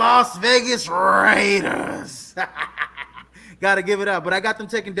 The Las Vegas Raiders. Got to give it up. But I got them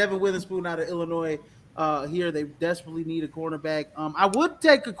taking Devin Witherspoon out of Illinois here. They desperately need a cornerback. I would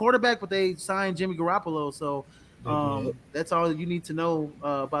take a quarterback, but they signed Jimmy Garoppolo. So that's all you need to know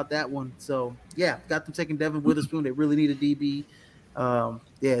about that one. So, yeah, got them taking Devin Witherspoon. They really need a DB.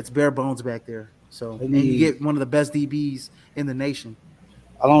 Yeah, it's bare bones back there. So, and you get one of the best DBs in the nation.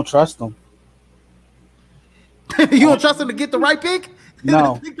 I don't trust them. You don't trust them to get the right pick?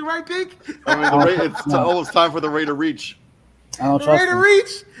 No. Pick the right pick? I mean, it's almost time for the Raider reach. I don't trust them.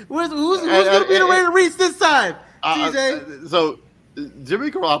 Reach? Who's going to be the Raider reach this time, TJ? So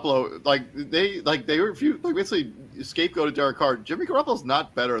Jimmy Garoppolo, they basically scapegoated Derek Carr. Jimmy Garoppolo's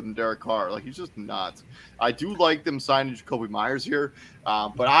not better than Derek Carr. Like, he's just not. I do like them signing Jacoby Myers here,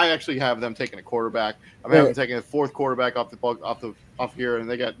 but I actually have them taking a quarterback. I'm having taking a fourth quarterback off here, and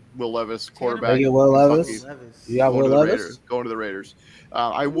they got Will Levis, quarterback. They get Will Levis. You got Will Levis going to the Raiders.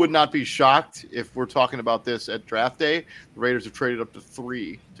 I would not be shocked if we're talking about this at draft day. The Raiders have traded up to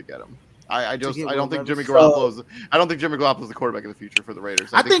 3 to get him. I don't think Jimmy Garoppolo is the quarterback of the future for the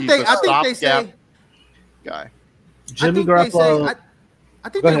Raiders. I think they say guy. Jimmy Garoppolo. I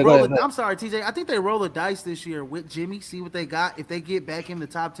think they roll it. I'm sorry, TJ. I think they roll the dice this year with Jimmy. See what they got. If they get back in the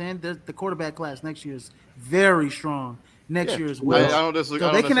top 10, the quarterback class next year is very strong. Next year as well. I don't disagree.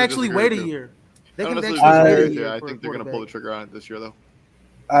 So they can actually wait a year. They can actually wait a year. I think they're going to pull the trigger on it this year, though.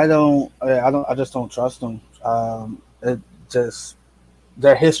 I just don't trust them.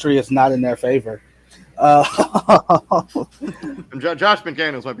 Their history is not in their favor. And Josh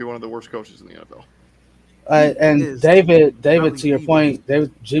McDaniels might be one of the worst coaches in the NFL. And David, to your point,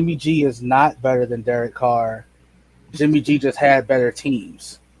 Jimmy G is not better than Derek Carr. Jimmy G just had better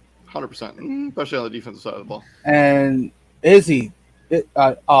teams. 100%, especially on the defensive side of the ball. And Izzy's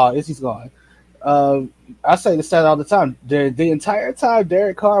gone. I say this stat all the time. The entire time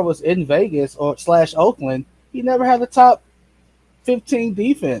Derek Carr was in Vegas / Oakland, he never had the top 15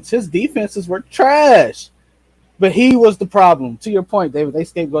 defense. His defenses were trash, but he was the problem. To your point, David, they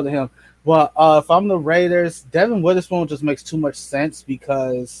scapegoated him. But if I'm the Raiders, Devin Witherspoon just makes too much sense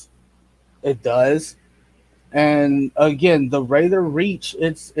because it does. And again, the Raider reach,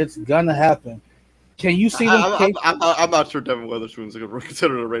 it's gonna happen. Can you see them? I'm not sure Devin Witherspoon's going to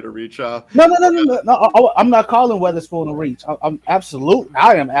consider a Raider reach. No. I'm not calling Witherspoon a reach. I am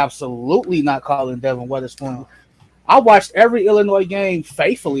absolutely not calling Devin Witherspoon. I watched every Illinois game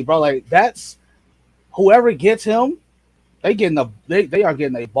faithfully, bro. Like, that's whoever gets him, they are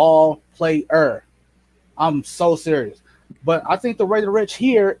getting a ball player. I'm so serious. But I think the Raider rich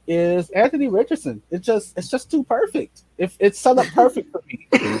here is Anthony Richardson. It's just too perfect. If it's set up perfect for me.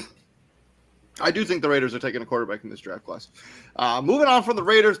 I do think the Raiders are taking a quarterback in this draft class. Moving on from the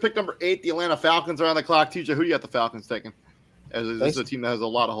Raiders, pick number 8, the Atlanta Falcons are on the clock. TJ, who do you got the Falcons taking? This is a team that has a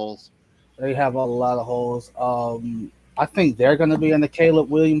lot of holes. They have a lot of holes. I think they're going to be in the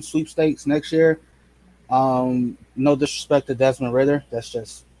Caleb Williams sweepstakes next year. No disrespect to Desmond Ridder. That's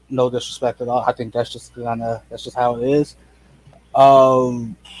just no disrespect at all. I think that's just how it is.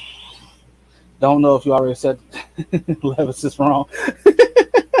 Don't know if you already said Levis is wrong.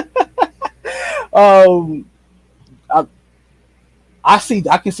 I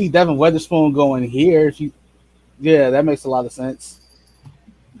can see Devin Witherspoon going here. That makes a lot of sense.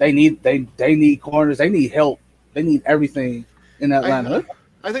 They need corners. They need help. They need everything in Atlanta.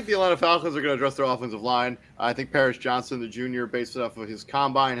 I think the Atlanta Falcons are going to address their offensive line. I think Paris Johnson, the junior, based off of his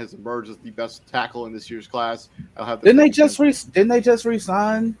combine, has emerged as the best tackle in this year's class. Didn't they just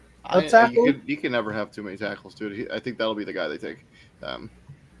re-sign a tackle? You can never have too many tackles, dude. I think that'll be the guy they take. Then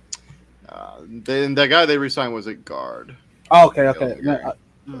the guy they re-signed was a guard. Oh, okay. No,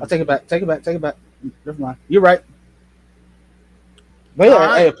 I'll take it back. Never mind. You're right.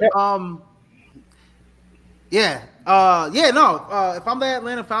 But if I'm the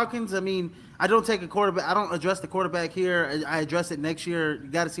Atlanta Falcons, I mean, I don't take a quarterback. I don't address the quarterback here. I address it next year. You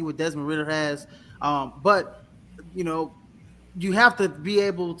got to see what Desmond Ridder has. But you have to be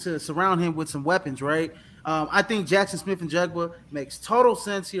able to surround him with some weapons, right? I think Jackson Smith-Njigba makes total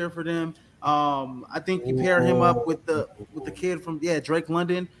sense here for them. I think you pair him up with the kid from Drake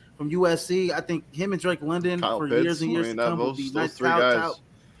London from USC. I think him and Drake London for years and years to come will be nice.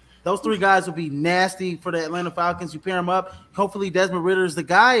 Those three guys will be nasty for the Atlanta Falcons. You pair them up. Hopefully Desmond Ridder is the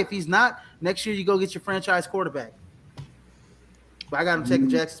guy. If he's not, next year you go get your franchise quarterback. But I got him taking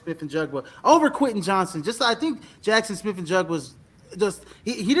Jackson Smith-Njigba over Quentin Johnson. I think Jackson Smith-Njigba was just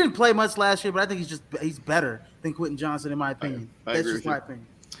he didn't play much last year, but I think he's better than Quentin Johnson in my opinion. That's just my opinion.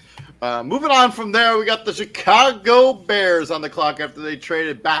 Moving on from there, we got the Chicago Bears on the clock after they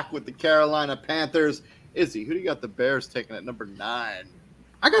traded back with the Carolina Panthers. Izzy, who do you got the Bears taking at number 9?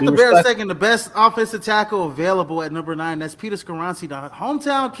 I got the Bears taking the best offensive tackle available at number 9. That's Peter Skoronski, the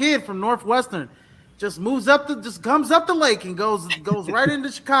hometown kid from Northwestern. Just comes up the lake and goes right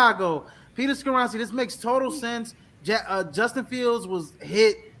into Chicago. Peter Skoronski, this makes total sense. Justin Fields was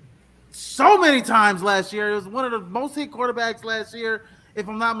hit so many times last year. It was one of the most hit quarterbacks last year, if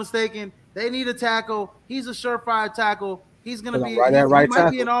I'm not mistaken. They need a tackle. He's a surefire tackle. He's going to be might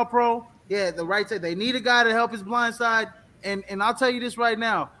be an all-pro. Yeah, the right side. They need a guy to help his blind side. And I'll tell you this right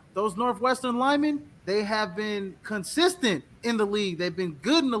now. Those Northwestern linemen, they have been consistent in the league. They've been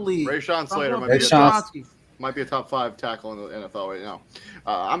good in the league. Rashawn Slater might be a top 5 tackle in the NFL right now.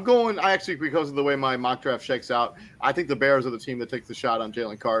 I actually, because of the way my mock draft shakes out, I think the Bears are the team that takes the shot on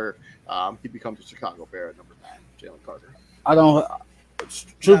Jalen Carter. He becomes a Chicago Bear at number 9, Jalen Carter. I don't.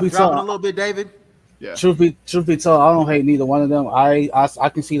 Truth be told, a little bit, David. Yeah. Truth be told, I don't hate neither one of them. I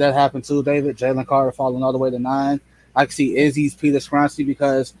can see that happen too, David. Jalen Carter falling all the way to 9. I can see Izzy's Peter Skoronski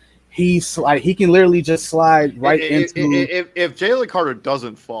because he's like he can literally just slide right into. If Jalen Carter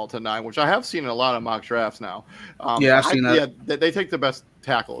doesn't fall to 9, which I have seen in a lot of mock drafts now, I've seen that. Yeah, they take the best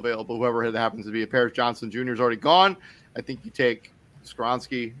tackle available, whoever it happens to be. If Paris Johnson Jr. is already gone, I think you take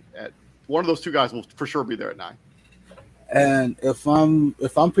Skoronski at one of those two guys will for sure be there at 9. And if I'm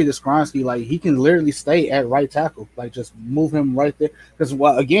Peter Skoronski, like he can literally stay at right tackle, like just move him right there. Because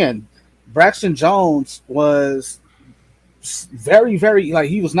again, Braxton Jones was very, very like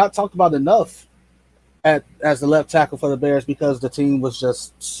he was not talked about enough as the left tackle for the Bears because the team was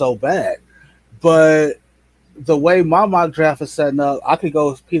just so bad. But the way my mock draft is setting up, I could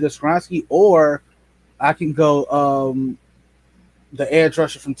go with Peter Skoronski or I can go the edge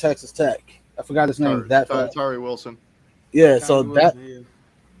rusher from Texas Tech. I forgot his name. Tari Wilson. Yeah,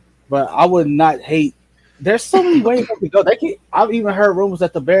 but I would not hate. There's so many ways to go. I've even heard rumors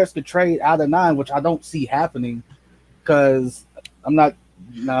that the Bears could trade out of 9, which I don't see happening because I'm not.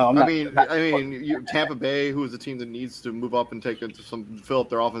 I mean, Tampa Bay, who is a team that needs to move up and fill up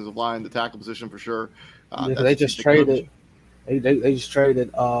their offensive line, the tackle position for sure. They just traded. They just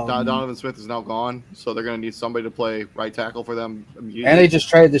traded. Donovan Smith is now gone, so they're going to need somebody to play right tackle for them immediately. And they just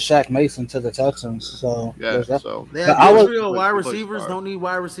traded Shaq Mason to the Texans. So yeah, they have real wide receivers. Don't need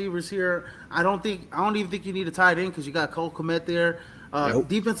wide receivers here. I don't even think you need a tight end because you got Cole Kmet there.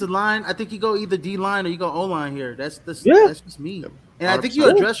 Defensive line, I think you go either D line or you go O line here. That's just me. Yep. And I think you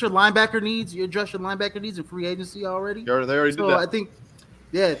address your linebacker needs. You address your linebacker needs in free agency already. They already did that. I think.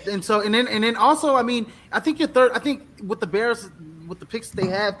 Yeah, and then also, I mean, I think with the Bears, with the picks they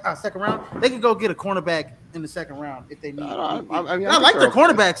have second round, they can go get a cornerback in the second round if they need. I like their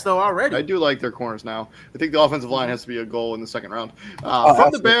cornerbacks though already. I do like their corners now. I think the offensive line has to be a goal in the second round.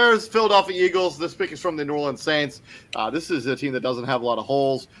 From the Bears, Philadelphia Eagles. This pick is from the New Orleans Saints. This is a team that doesn't have a lot of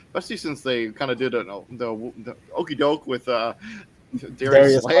holes, especially since they kind of did the okey doke with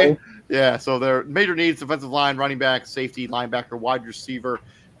Darius Slay. Yeah, so their major needs: defensive line, running back, safety, linebacker, wide receiver.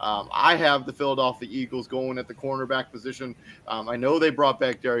 I have the Philadelphia Eagles going at the cornerback position. I know they brought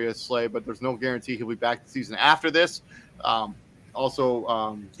back Darius Slay, but there's no guarantee he'll be back the season after this. It's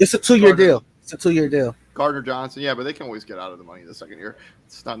a 2-year deal. It's a 2-year deal. Gardner Johnson, yeah, but they can always get out of the money the second year.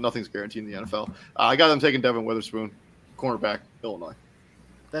 Nothing's guaranteed in the NFL. I got them taking Devin Witherspoon, cornerback, Illinois.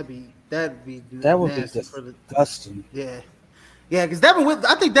 That would be disgusting. Yeah, because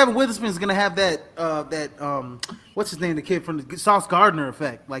I think Devin Witherspoon is gonna have that what's his name, the kid from the Sauce Gardner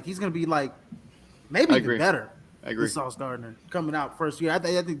effect. Like he's gonna be like maybe even better. I agree. Sauce Gardner coming out first year. I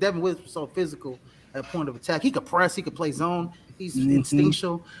think Devin Witherspoon's so physical at a point of attack. He could press. He could play zone. He's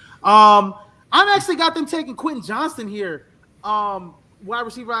instinctual. I've actually got them taking Quentin Johnston here, wide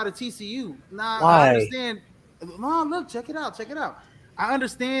receiver out of TCU. Now why? I understand. No, look, check it out. I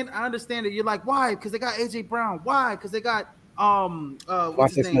understand that you're like, why? Because they got AJ Brown. Why? Because they got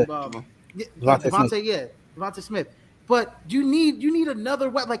what's his name? Devontae Smith. But you need another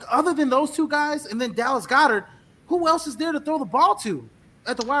weapon, like other than those two guys, and then Dallas Goedert. Who else is there to throw the ball to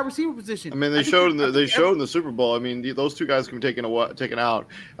at the wide receiver position? I mean, they showed in the Super Bowl. I mean, those two guys can be taken out.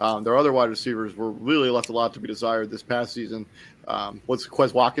 Their other wide receivers were really left a lot to be desired this past season.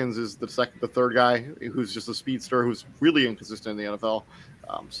 Quez Watkins is the third guy who's just a speedster who's really inconsistent in the NFL.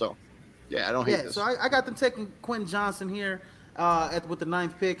 Yeah, I don't hate this. So I got them taking Quentin Johnston here with the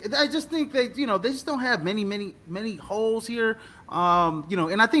 9th pick. I just think they just don't have many holes here.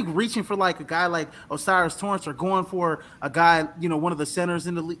 And I think reaching for like a guy like Osiris Torrance or going for a guy, one of the centers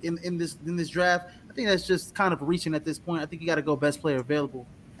in this draft, I think that's just kind of reaching at this point. I think you got to go best player available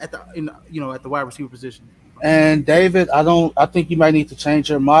at the wide receiver position. And David, I think you might need to change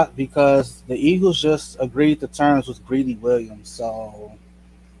your mock because the Eagles just agreed to terms with Greedy Williams. So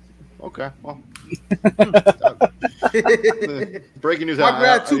Okay, well, breaking news. My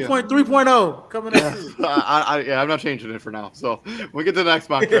grad 2.3.0 coming up. I'm not changing it for now. So when we get to the next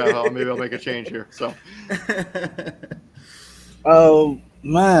mock draft, maybe I'll make a change here. So, oh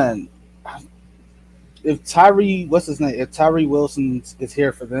man, if Tyree, what's his name? If Tyree Wilson is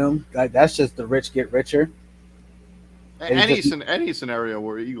here for them, like that's just the rich get richer. any scenario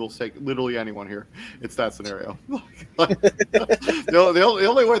where Eagles take literally anyone here, it's that scenario. The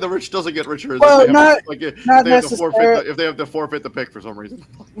only way the rich doesn't get richer is if they have to forfeit the pick for some reason.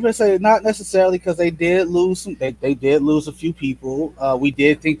 I'm gonna say not necessarily because they did lose they did lose a few people. We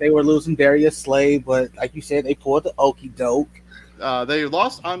did think they were losing Darius Slay, but like you said, they pulled the okie doke. They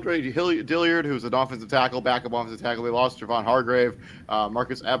lost Andre Dilliard, who's an offensive tackle, backup offensive tackle. They lost Javon Hargrave,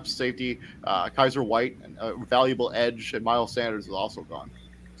 Marcus Epps, safety, Kaiser White, a valuable edge, and Miles Sanders is also gone.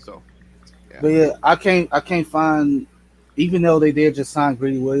 So, yeah. But yeah, I can't find, even though they did just sign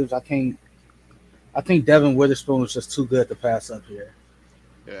Greedy Williams, I think Devin Witherspoon was just too good to pass up here.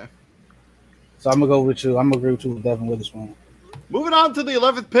 Yeah. So I'm gonna go with you. I'm gonna agree with you with Devin Witherspoon. Moving on to the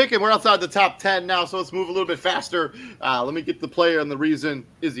 11th pick, and we're outside the top 10 now, so let's move a little bit faster. Let me get the player and the reason.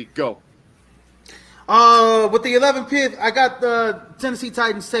 Izzy, go. With the 11th pick, I got the Tennessee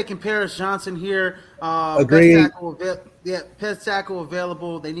Titans taking Paris Johnson here. Agreed. Best tackle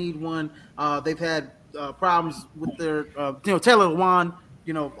available. They need one. They've had problems with their, Taylor Lewan,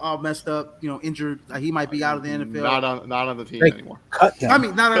 all messed up, injured. He might be out of the NFL. Not on the team anymore. Cut him. I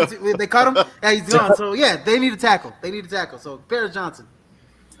mean, not on the team. They cut him. Yeah, he's gone. So yeah, they need a tackle. So Paris Johnson.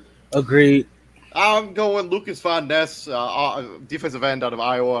 Agreed. I'm going Lucas Von Ness, defensive end out of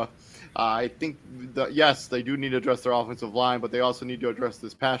Iowa. I think yes, they do need to address their offensive line, but they also need to address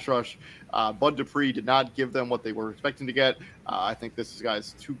this pass rush. Bud Dupree did not give them what they were expecting to get. I think this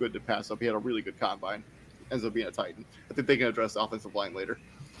guy's too good to pass up. He had a really good combine. Ends up being a Titan. I think they can address the offensive line later.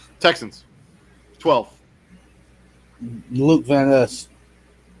 Texans, 12. Luke Van Ness.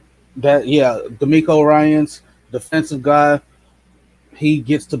 D'Amico Ryans, defensive guy. He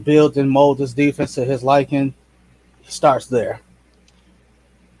gets to build and mold his defense to his liking. He starts there.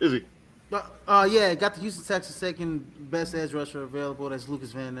 Is he? Got the Houston Texans second best edge rusher available. That's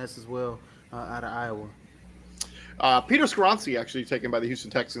Lucas Van Ness as well, out of Iowa. Peter Skoronski actually taken by the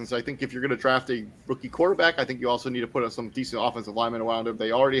Houston Texans. I think if you're going to draft a rookie quarterback, I think you also need to put some decent offensive linemen around him.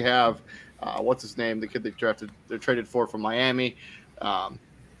 They already have, what's his name, the kid they're traded for from Miami,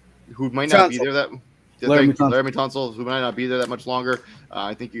 who might not be there that. Laremy Tunsil, who might not be there that much longer.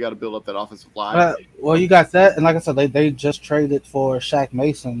 I think you got to build up that offensive line. Well, you got that, and like I said, they just traded for Shaq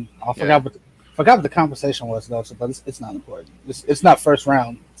Mason. I forgot what the conversation was though, but it's not important. It's not first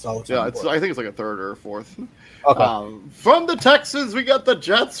round, so I think it's like a third or a fourth. Okay. From the Texans, we got the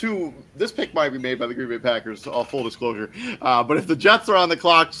Jets. Who this pick might be made by the Green Bay Packers. All full disclosure. But if the Jets are on the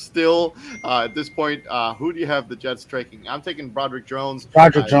clock still at this point, who do you have the Jets taking? I'm taking Broderick Jones.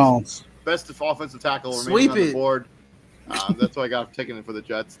 Jones. Best offensive tackle remaining on the board. That's why I got taken it for the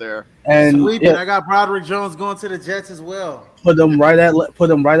Jets there. And I got Broderick Jones going to the Jets as well. Put them right at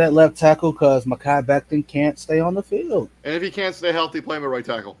left tackle because Mekhi Becton can't stay on the field. And if he can't stay healthy, play him at right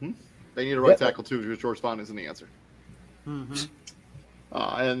tackle. They need a right tackle too, because George Font isn't the answer. Mm-hmm.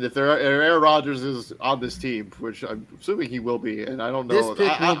 And if Aaron Rodgers is on this team, which I'm assuming he will be, and I don't know. This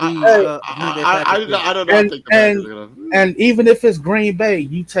pick will be. I don't know. And even if it's Green Bay,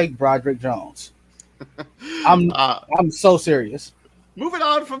 you take Broderick Jones. I'm so serious. Moving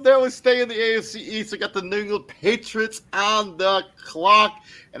on from there, we stay in the AFC East. I got the New England Patriots on the clock,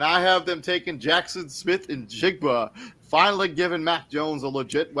 and I have them taking Jackson Smith and Jigba. Finally giving Mac Jones a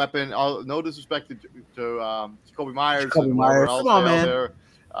legit weapon. No disrespect to Jacoby Myers. Come on, man. There.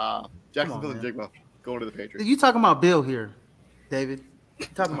 Jackson Smith and Jigba going to the Patriots. You talking about Bill here, David? You're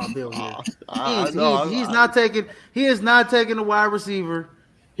talking about Bill here. He is not taking a wide receiver.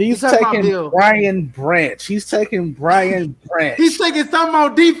 He's taking Brian Branch. He's taking Brian Branch. He's taking something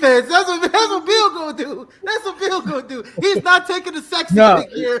on defense. That's what Bill gonna do. He's not taking the sexy pick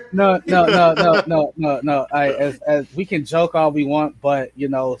here. No. As we can joke all we want, but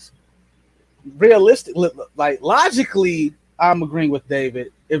realistically, like logically, I'm agreeing with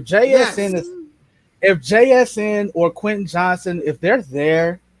David. If JSN or Quentin Johnson, if they're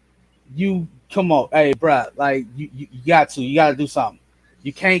there, you come on, hey, bro, like you got to do something.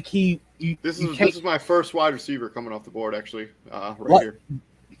 You can't keep. This is my first wide receiver coming off the board, actually, here.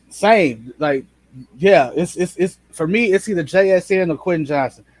 Same, like, yeah. It's for me. It's either JSN or Quentin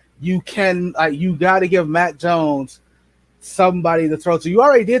Johnson. You got to give Mac Jones somebody to throw to. You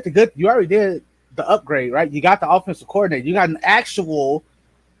already did the upgrade, right? You got the offensive coordinator. You got an actual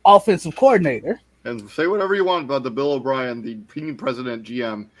offensive coordinator. And say whatever you want about the Bill O'Brien, the team president,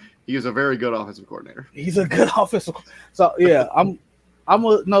 GM. He is a very good offensive coordinator. He's a good offensive. So yeah, I'm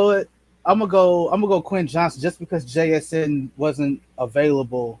gonna know it. I'm gonna go Quinn Johnson just because JSN wasn't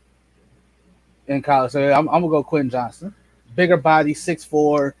available in college. So I'm gonna go Quinn Johnson. Bigger body,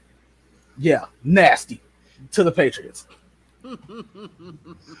 6'4". Yeah, nasty to the Patriots.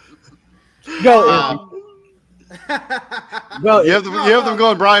 Go. Well, you have them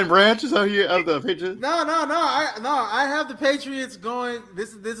going Brian Branch. Is how you have the Patriots? No. I have the Patriots going.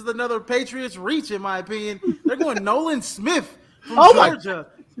 This is another Patriots reach, in my opinion. They're going Nolan Smith from Georgia,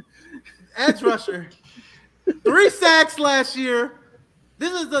 edge rusher. 3 sacks last year.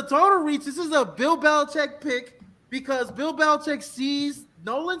 This is the total reach. This is a Bill Belichick pick because Bill Belichick sees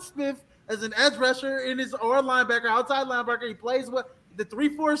Nolan Smith as an edge rusher or linebacker, outside linebacker. He plays with the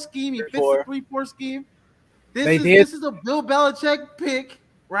 3-4 scheme. He fits the 3-4 scheme. This is a Bill Belichick pick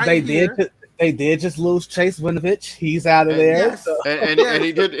here. They did just lose Chase Winovich. He's out of there. Yes. So. And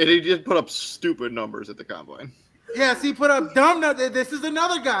he did put up stupid numbers at the combine. Yes, he put up dumb numbers. This is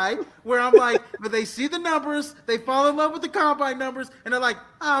another guy where I'm like, but they see the numbers, they fall in love with the combine numbers, and they're like,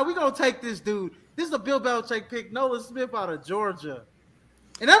 we're going to take this dude. This is a Bill Belichick pick, Nolan Smith out of Georgia.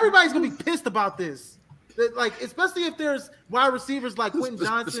 And everybody's going to be pissed about this. Like, especially if there's wide receivers like Quentin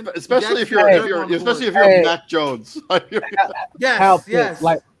Johnson, especially if you're Mac Jones. Yes.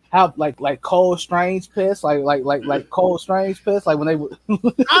 Like Cole Strange pissed, like Cole Strange pissed, like when they.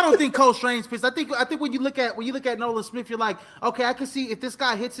 I don't think Cole Strange pissed. I think when you look at Nolan Smith, you're like, okay, I can see if this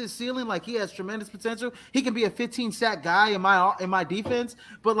guy hits his ceiling, like he has tremendous potential. He can be a 15 sack guy in my defense,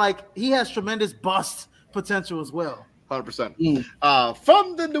 but like he has tremendous bust potential as well. 100%.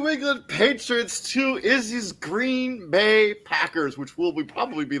 From the New England Patriots to Izzy's Green Bay Packers, which will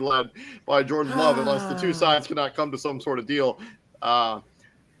probably be led by Jordan Love unless the two sides cannot come to some sort of deal. The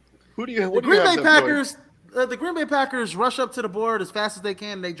Green Bay Packers rush up to the board as fast as they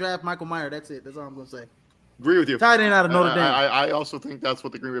can and they draft Michael Mayer. That's it. That's all I'm going to say. Agree with you. Tight end out of Notre Dame. I also think that's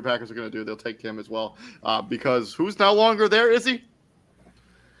what the Green Bay Packers are going to do. They'll take him as well because who's no longer there, Izzy?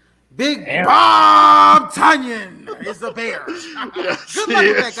 Big Bob Tunyon is the Bears. Yes, good luck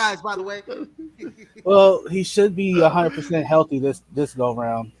with that, guys, by the way. Well, he should be 100% healthy this go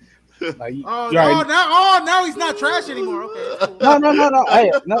round. Like, now he's not trash anymore. Okay, cool. No.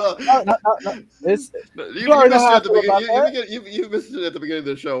 Hey, no. You missed it at the beginning of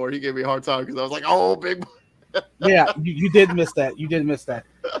the show where he gave me a hard time because I was like, "Oh, big." Yeah, you did miss that. You did miss that.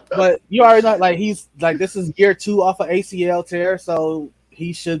 But you already know, like he's like this is year 2 off of ACL tear, so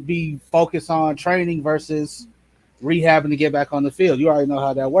he should be focused on training versus rehabbing to get back on the field. You already know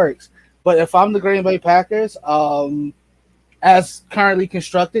how that works. But if I'm the Green Bay Packers, as currently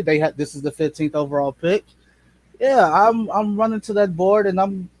constructed, this is the 15th overall pick. Yeah, I'm running to that board and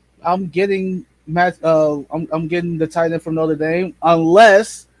I'm getting I'm getting the tight end from Notre Dame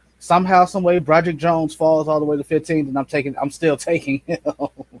unless somehow, some way, Broderick Jones falls all the way to 15th, and I'm still taking him.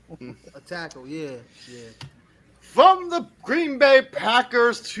 A tackle, yeah. From the Green Bay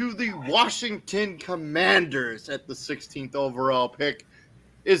Packers to the Washington Commanders at the 16th overall pick.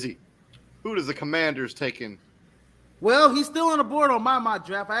 Izzy, who does the Commanders take in? Well, he's still on the board on my mock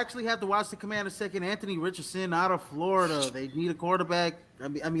draft. I actually have to watch the Commanders second. Anthony Richardson out of Florida. They need a quarterback.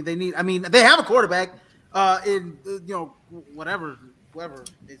 They have a quarterback. Whoever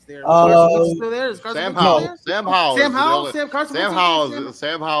is there. Carson still there? Is Carson Sam Howell. Sam Howell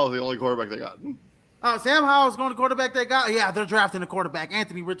is the only quarterback they got. Sam Howell's going to quarterback they got. Yeah, they're drafting a quarterback.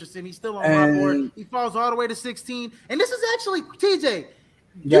 Anthony Richardson. He's still on my board. He falls all the way to 16. And this is actually TJ.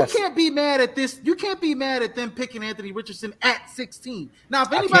 Yes. You can't be mad at this. You can't be mad at them picking Anthony Richardson at 16. Now,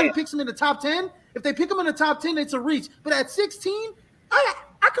 if anybody picks him in the top 10, if they pick him in the top 10, it's a reach. But at 16, I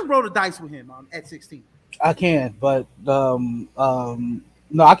can roll the dice with him at 16. I can, but no,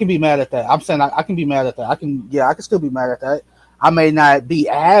 I can be mad at that. I'm saying I can be mad at that. I can still be mad at that. I may not be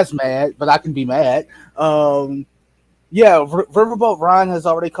as mad, but I can be mad. Riverboat Ryan has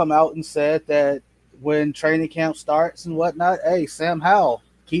already come out and said that when training camp starts and whatnot, hey, Sam Howell,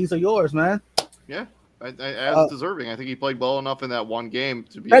 keys are yours, man. Yeah, as deserving. I think he played well enough in that one game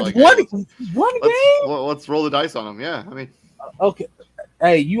to be that's like, one game. Let's roll the dice on him. Yeah, I mean, okay.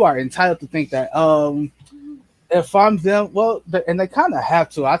 Hey, you are entitled to think that. If I'm them, well, and they kind of have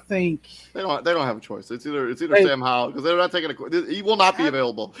to. I think they don't have a choice. It's either Sam Howell because they're not taking he will not be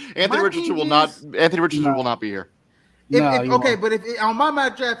available. Anthony Richardson will not be here. But if on my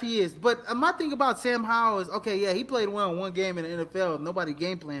mock draft he is. But my thing about Sam Howell is he played well in one game in the NFL. Nobody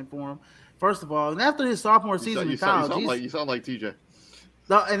game planned for him. First of all, and after his sophomore season in college, you sound like TJ.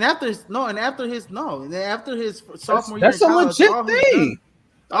 And after his sophomore year in That's a college, legit thing.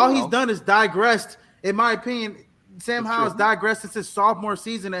 All he's done is digressed. In my opinion, Sam Howell has digressed since his sophomore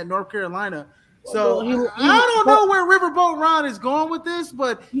season at North Carolina. So I don't know where Riverboat Ron is going with this,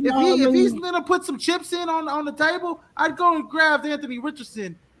 but if he's gonna put some chips in on the table, I'd go and grab Anthony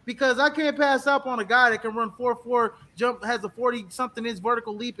Richardson because I can't pass up on a guy that can run 4.4, jump, has a 40-something inch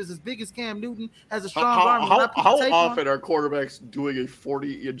vertical leap, is as big as Cam Newton, has a strong arm. How often are quarterbacks doing a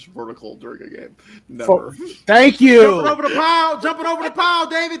 40-inch vertical during a game? Never. Thank you. Jumping over the pile,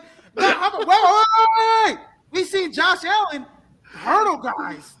 David. Wait. We seen Josh Allen hurdle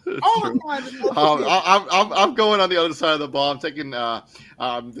guys all the time. I'm going on the other side of the ball. I'm taking the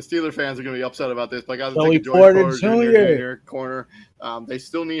Steeler fans are going to be upset about this, but I got to take Joey Porter Jr. corner. They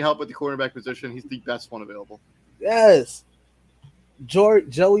still need help at the cornerback position. He's the best one available. Yes,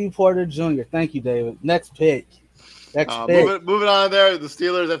 Joey Porter Jr. Thank you, David. Next pick. Moving on there, the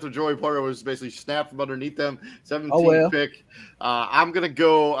Steelers after Joey Porter was basically snapped from underneath them. 17th pick. I'm going to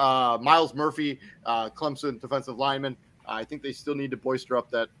go Miles Murphy, Clemson defensive lineman. I think they still need to bolster up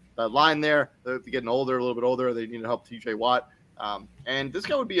that line there. They're getting a little bit older. They need to help TJ Watt. And this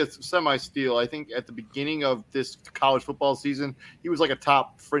guy would be a semi-steal. I think at the beginning of this college football season, he was like a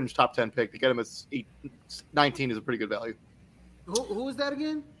fringe top 10 pick. To get him at 19 is a pretty good value. Who is that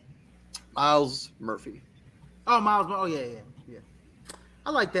again? Miles Murphy. Oh, Miles. Oh, yeah.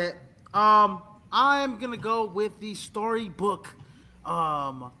 I like that. I'm going to go with the storybook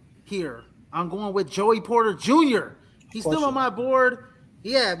here. I'm going with Joey Porter Jr. He's still on my board.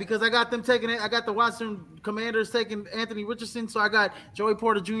 Yeah, because I got them taking it. I got the Washington Commanders taking Anthony Richardson. So I got Joey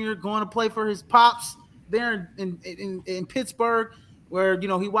Porter Jr. going to play for his pops there in Pittsburgh, where,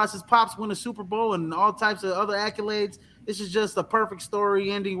 he watched his pops win a Super Bowl and all types of other accolades. This is just a perfect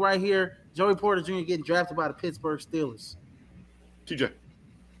story ending right here. Joey Porter Jr. getting drafted by the Pittsburgh Steelers. TJ.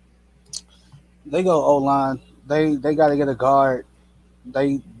 They go O-line. They got to get a guard.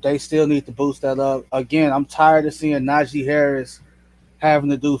 They still need to boost that up. Again, I'm tired of seeing Najee Harris having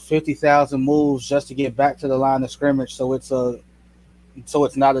to do 50,000 moves just to get back to the line of scrimmage. So it's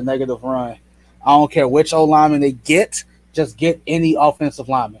not a negative run. I don't care which O-lineman they get. Just get any offensive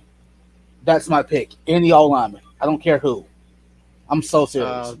lineman. That's my pick. Any O-lineman. I don't care who. I'm so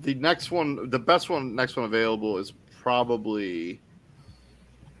serious. The next one available is probably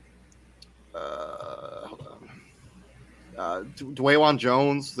hold on. Dwayne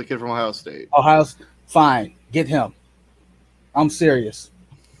Jones, the kid from Ohio State. Fine. Get him. I'm serious.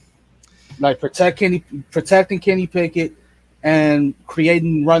 Like protecting Kenny Pickett and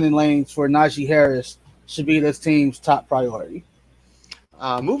creating running lanes for Najee Harris should be this team's top priority.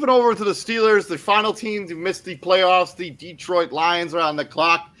 Moving over to the Steelers, the final team to miss the playoffs, the Detroit Lions are on the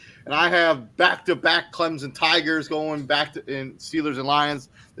clock, and I have back-to-back Clemson Tigers going back in Steelers and Lions.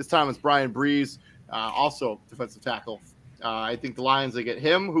 This time it's Brian Breeze, also defensive tackle. I think the Lions, they get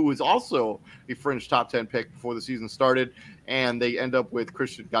him, who is also a fringe top 10 pick before the season started, and they end up with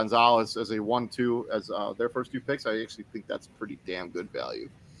Christian Gonzalez as a 1-2 as their first 2 picks. I actually think that's pretty damn good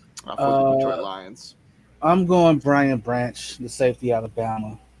value for the Detroit Lions. I'm going Brian Branch, the safety,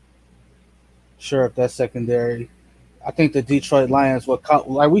 Alabama. Sure, if that's secondary. I think the Detroit Lions,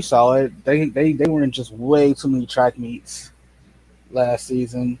 like we saw it, they were in just way too many track meets last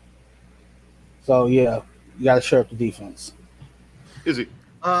season. So yeah, you got to shore up the defense. Is he?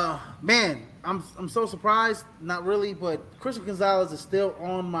 Man, I'm so surprised. Not really, but Christian Gonzalez is still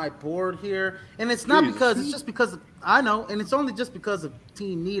on my board here, and it's not because it's just because I know, and it's only just because of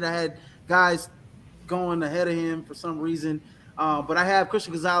team need. I had guys going ahead of him for some reason, but I have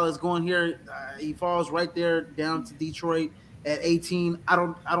Christian Gonzalez going here. He falls right there down to Detroit at 18. I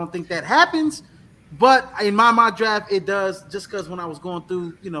don't think that happens, but in my mock draft it does, just because when I was going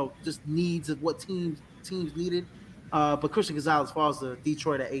through just needs of what teams needed, but Christian Gonzalez falls to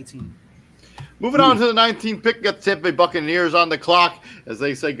Detroit at 18. Moving on to the 19th pick, got the Tampa Bay Buccaneers on the clock as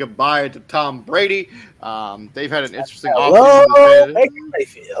they say goodbye to Tom Brady. They've had an interesting offseason.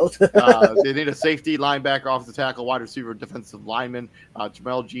 They need a safety, linebacker, offensive tackle, wide receiver, defensive lineman,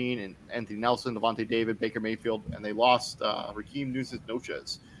 Jamel Jean and Anthony Nelson, Levante David, Baker Mayfield, and they lost Raheem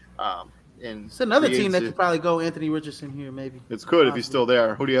Nunez-Nochez. It's another team that could probably go Anthony Richardson here, maybe. It's good if he's still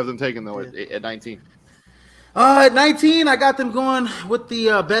there. Who do you have them taking, though, at 19? At 19, I got them going with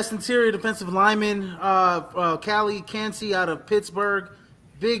the best interior defensive lineman, Callie Cansey out of Pittsburgh.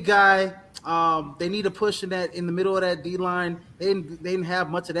 Big guy. They need a push in the middle of that D line. They didn't have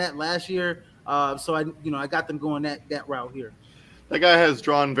much of that last year, so I got them going that route here. That guy has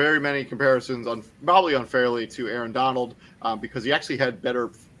drawn very many comparisons, probably unfairly, to Aaron Donald because he actually had better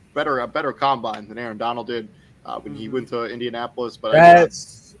combine than Aaron Donald did. when he went to Indianapolis. But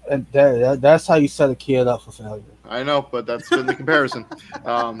that's how you set a kid up for failure. I know, but that's been the comparison.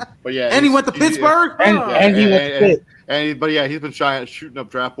 But yeah, and he went to Pittsburgh, and he went to Pitt. But yeah, he's been shooting up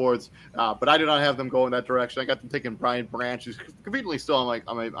draft boards. But I did not have them go in that direction. I got them taking Brian Branch, who's conveniently still on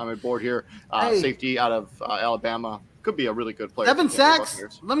my board here. Safety out of Alabama. Could be a really good player. 7 sacks.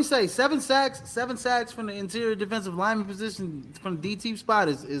 Let me say 7 sacks. 7 sacks from the interior defensive lineman position from the DT spot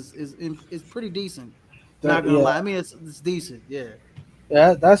is pretty decent. Not gonna lie. I mean, it's decent. Yeah.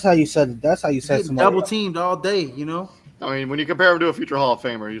 Yeah, that's how you said it. That's how you said somebody double teamed all day. You know. I mean, when you compare him to a future Hall of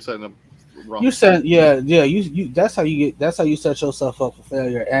Famer, you're setting him wrong. You said, you. That's how you get. That's how you set yourself up for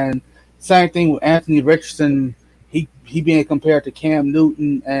failure. And same thing with Anthony Richardson. He being compared to Cam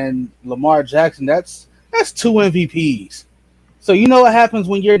Newton and Lamar Jackson. That's 2 MVPs. So you know what happens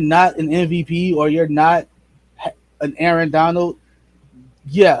when you're not an MVP or you're not an Aaron Donald?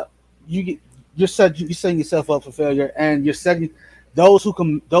 Yeah, you're setting yourself up for failure, and you're setting those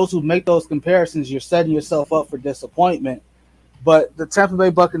who make those comparisons. You're setting yourself up for disappointment. But the Tampa Bay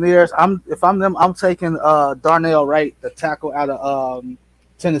Buccaneers, if I'm them, I'm taking Darnell Wright, the tackle out of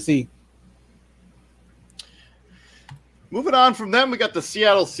Tennessee. Moving on from them, we got the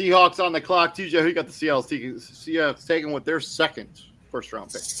Seattle Seahawks on the clock. TJ, who you got the Seahawks taking with their second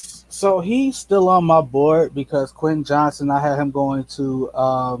first-round pick? So he's still on my board because Quentin Johnson, I had him going to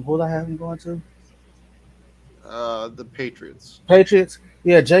who did I have him going to? The Patriots.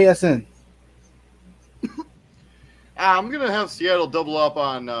 Yeah, JSN. I'm going to have Seattle double up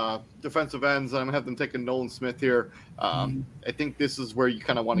on defensive ends. I'm going to have them taking Nolan Smith here. I think this is where you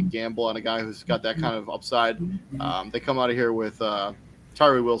kind of want to gamble on a guy who's got that kind of upside. They come out of here with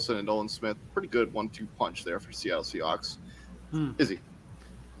Tyree Wilson and Nolan Smith. Pretty good 1-2 punch there for Seattle Seahawks. Izzy.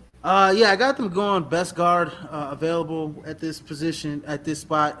 Yeah, I got them going best guard available at this position, at this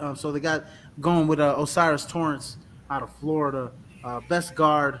spot. So they got going with Osiris Torrance out of Florida. Best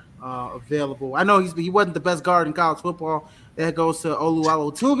guard available. I know he wasn't the best guard in college football. That goes to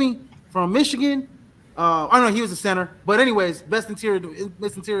Oluwalotumi from Michigan. I know he was a center. But anyways, best interior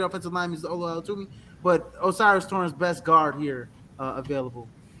offensive lineman is Oluwalotumi. But Osiris Torrance, best guard here available.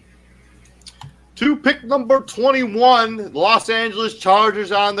 To pick number 21, Los Angeles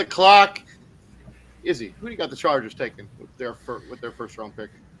Chargers on the clock. Izzy, who do you got the Chargers taking with their first round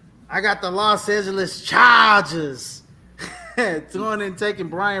pick? I got the Los Angeles Chargers going and taking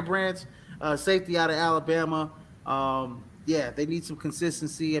Brian Branch, safety out of Alabama. They need some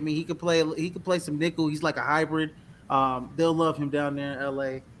consistency. I mean, he could play some nickel. He's like a hybrid. They'll love him down there in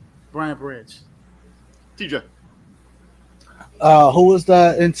LA. Brian Branch. TJ. Who was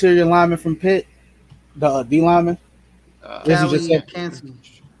the interior lineman from Pitt? The D lineman? Chancey.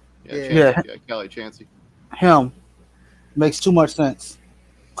 Kelly Chancey. Him. Makes too much sense.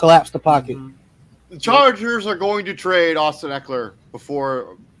 Collapse the pocket. The Chargers are going to trade Austin Eckler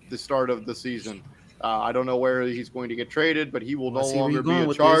before the start of the season. I don't know where he's going to get traded, but he will no longer be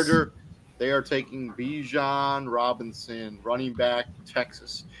a Charger. They are taking Bijan Robinson, running back,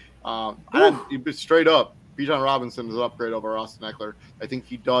 Texas. Straight up, Bijan Robinson is an upgrade over Austin Eckler. I think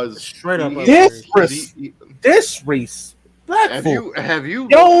he does. Straight up. Disrespectful. Have you?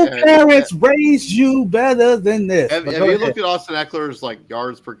 Your parents raised you better than this. Have you looked at Austin Eckler's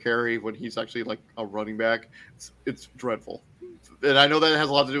yards per carry when he's actually a running back? It's dreadful. And I know that has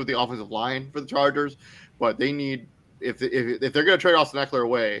a lot to do with the offensive line for the Chargers, but they need if they're going to trade Austin Eckler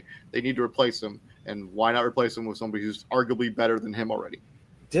away, they need to replace him. And why not replace him with somebody who's arguably better than him already?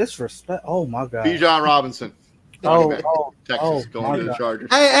 Disrespect. Oh my God. Bijan Robinson. Texas going to the Chargers.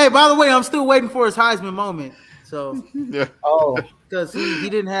 Hey, by the way, I'm still waiting for his Heisman moment. So yeah. Because he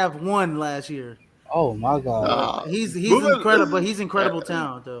didn't have one last year. Oh my God. He's incredible, but he's incredible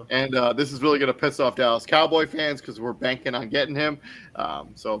talent though. And this is really going to piss off Dallas Cowboy fans because we're banking on getting him.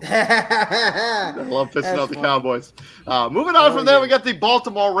 So I love pissing off the Cowboys. Moving on from there, we got the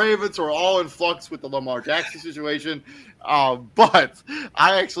Baltimore Ravens who are all in flux with the Lamar Jackson situation. But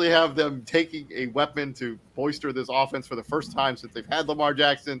I actually have them taking a weapon to bolster this offense for the first time since they've had Lamar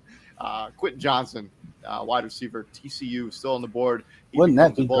Jackson. Quentin Johnson, wide receiver, TCU, still on the board. Wouldn't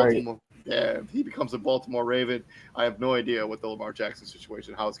that be great? Yeah, he becomes a Baltimore Raven. I have no idea what the Lamar Jackson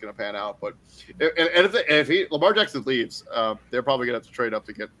situation, how it's going to pan out. But if Lamar Jackson leaves, they're probably going to have to trade up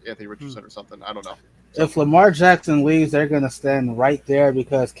to get Anthony Richardson or something. I don't know. If Lamar Jackson leaves, they're going to stand right there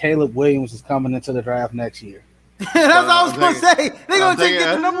because Caleb Williams is coming into the draft next year. That's what I was going to say. They're going to take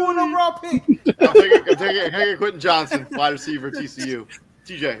the number one overall pick. I'm taking Quentin Johnson, wide receiver, TCU.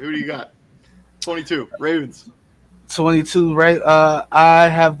 TJ, who do you got? 22, Ravens. 22, right? I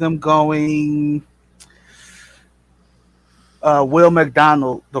have them going Will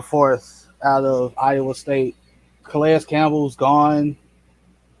McDonald, the fourth out of Iowa State. Calais Campbell's gone,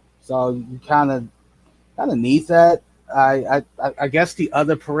 so you kind of need that. I guess the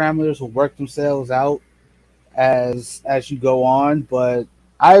other parameters will work themselves out as you go on, but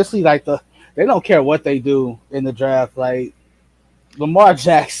honestly, like they don't care what they do in the draft. Like Lamar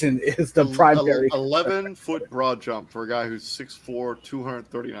Jackson is the primary. 11-foot broad jump for a guy who's 6'4",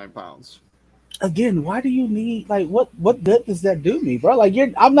 239 pounds. Again, why do you need like what good does that do me, bro? Like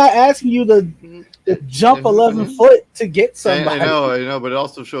I'm not asking you to jump 11 foot to get somebody. I know, but it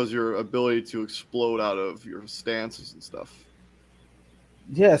also shows your ability to explode out of your stances and stuff.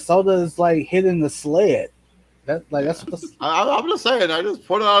 Yeah, so does like hitting the sled. That's what I'm just saying. I just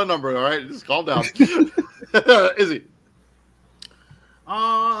put out a number. All right, just calm down. Izzy. Where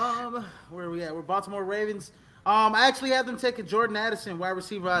are we at? We're Baltimore Ravens. I actually have them taking Jordan Addison, wide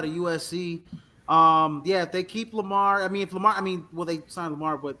receiver out of USC. Yeah, if they keep Lamar, they signed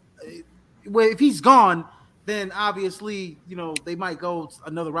Lamar, but if he's gone, then obviously, they might go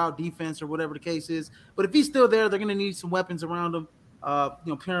another route defense or whatever the case is. But if he's still there, they're going to need some weapons around him.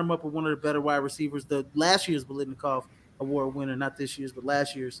 Pair him up with one of the better wide receivers. The last year's Biletnikoff Award winner, not this year's, but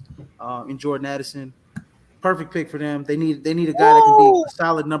last year's, in Jordan Addison. Perfect pick for them. They need a guy that can be a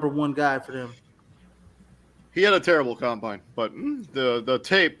solid number one guy for them. He had a terrible combine, but the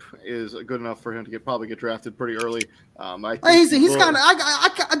tape is good enough for him to probably get drafted pretty early. He's kind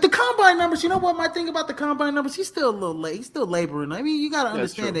of the combine numbers. You know what my thing about the combine numbers? He's still a little late. He's still laboring. I mean, you got to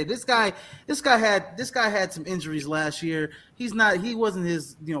understand that this guy had some injuries last year. He wasn't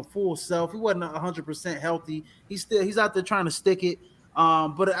his full self. He wasn't 100% healthy. He's out there trying to stick it.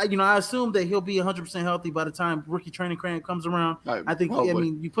 But I assume that he'll be 100% healthy by the time rookie training camp comes around. I think.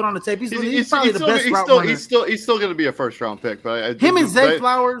 You put on the tape. He's probably the best route runner. He's still going to be a first round pick. But him and Zay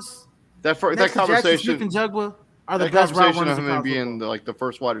Flowers, that conversation, Smith and Jugba are the best route runners. Of him being the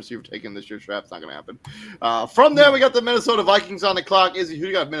first wide receiver taken this year's draft is not going to happen. From there, we got the Minnesota Vikings on the clock. Izzy, who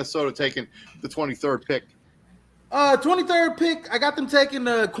you got Minnesota taking the 23rd pick? 23rd pick, I got them taking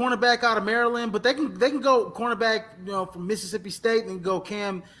the cornerback out of Maryland, but they can go cornerback, from Mississippi State and go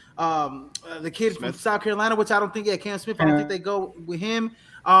Cam, the kid Smith from South Carolina, which I don't think, Cam Smith, I don't think they go with him.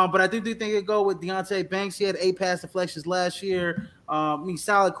 But I do think they go with Deonte Banks. He had 8 pass deflections last year.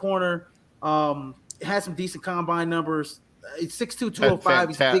 Solid corner. Had some decent combine numbers. It's 6'2",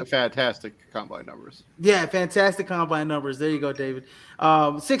 205. Fantastic combine numbers. Yeah, fantastic combine numbers. There you go, David.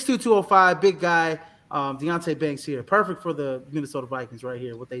 6'2", 205, big guy. Deonte Banks here. Perfect for the Minnesota Vikings right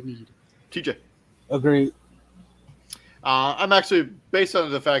here, what they need. TJ. Agreed. I'm actually, based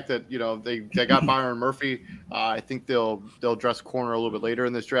on the fact that, they got Byron Murphy, I think they'll dress corner a little bit later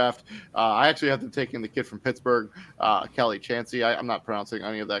in this draft. I actually have them taking the kid from Pittsburgh, Kelly Chansey. I'm not pronouncing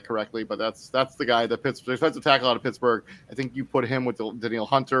any of that correctly, but that's the guy, the defensive tackle out of Pittsburgh. I think you put him with Danielle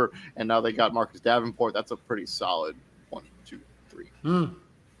Hunter, and now they got Marcus Davenport. That's a pretty solid 1, 2, 3.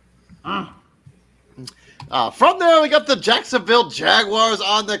 From there, we got the Jacksonville Jaguars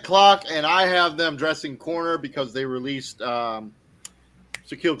on the clock, and I have them dressing corner because they released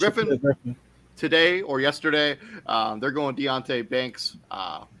Shaquille Griffin today or yesterday. They're going Deonte Banks,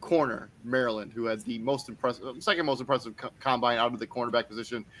 corner, Maryland, who had the second most impressive combine out of the cornerback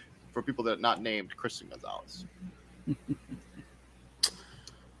position for people that are not named Christian Gonzalez.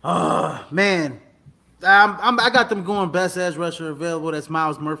 Man. I got them going best edge rusher available. That's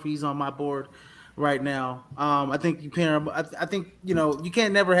Miles Murphy. He's on my board right now. I think you pair them. I think you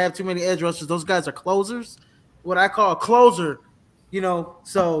can't never have too many edge rushers. Those guys are closers. What I call a closer.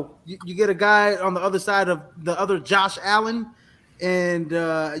 So you get a guy on the other side of the other Josh Allen, and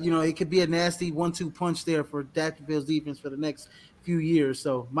it could be a nasty 1-2 punch there for Jacksonville's defense for the next few years.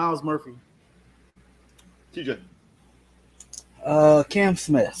 So Miles Murphy. TJ. Cam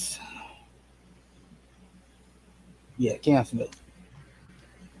Smith. Yeah, Cam Smith.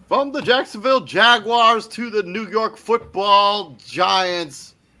 From the Jacksonville Jaguars to the New York Football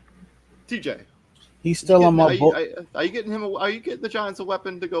Giants, TJ. He's still on my board. Are you getting him? Are you getting the Giants a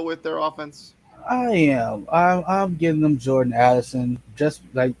weapon to go with their offense? I am. I'm getting them Jordan Addison. Just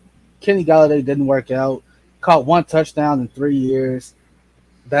like Kenny Golladay didn't work out. Caught 1 touchdown in 3 years.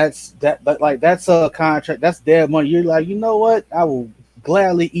 That's a contract. That's dead money. You're like, you know what? I will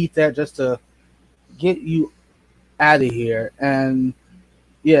gladly eat that just to get you out of here. And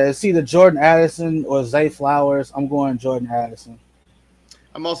yeah, it's either Jordan Addison or Zay Flowers. I'm going Jordan Addison.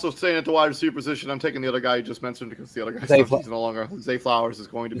 I'm also staying at the wide receiver position. I'm taking the other guy you just mentioned because the other guy he's no longer. Zay Flowers is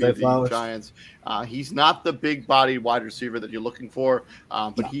going to be the Giants. He's not the big-bodied wide receiver that you're looking for,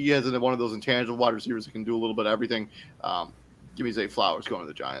 but he is one of those intangible wide receivers that can do a little bit of everything. Give me Zay Flowers going to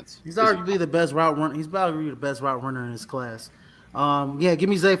the Giants. He's arguably the best route runner. He's probably the best route runner in his class. Give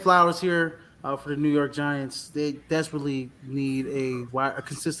me Zay Flowers here. for the New York Giants. They desperately need a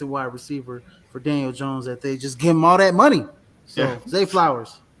consistent wide receiver for Daniel Jones. That they just give him all that money. Yeah. So Zay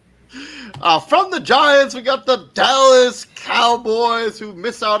Flowers. From the Giants, we got the Dallas Cowboys, who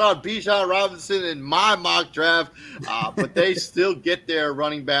miss out on Bijan Robinson in my mock draft, but they still get their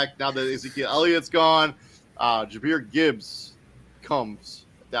running back now that Ezekiel Elliott's gone. Jahmyr Gibbs comes,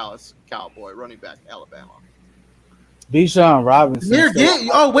 Dallas Cowboy, running back, Alabama. Bijan Robinson. Jahmyr Gibbs.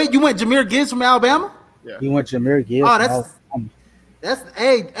 Oh wait, you went Jahmyr Gibbs from Alabama? Yeah. He went Jahmyr Gibbs. Oh, that's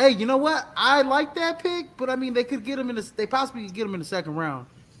hey. You know what? I like that pick, but I mean they could get him they possibly could get him in the second round.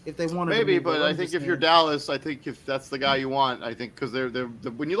 If they wanted maybe, to, but I think if you're Dallas, I think if that's the guy you want, I think because they're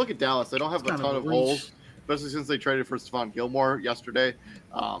when you look at Dallas, they don't have a ton of holes, especially since they traded for Stephon Gilmore yesterday.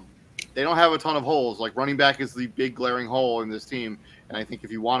 They don't have a ton of holes. Like running back is the big glaring hole in this team, and I think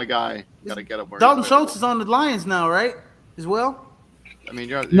if you want a guy, you got to get him. Dalton Schultz is on the Lions now, right? As well. I mean,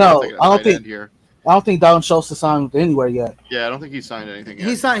 you're no, I don't think here. I don't think Dalton Schultz is signed anywhere yet. Yeah, I don't think he signed anything yet.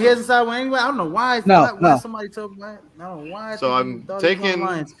 He hasn't signed one anywhere. I don't know why. Why somebody told me that. No, why? So I'm taking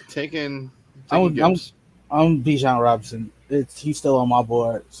Gibbs. I'm Bijan Robinson. He's still on my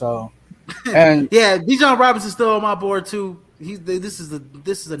board. So, and yeah, Bijan Robinson's still on my board too. This is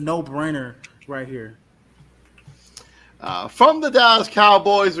a no-brainer right here. From the Dallas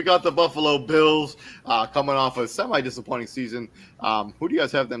Cowboys, we got the Buffalo Bills coming off a semi-disappointing season. Who do you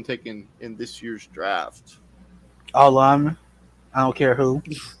guys have them taking in this year's draft? All linemen. I don't care who.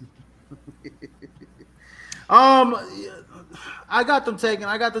 I got them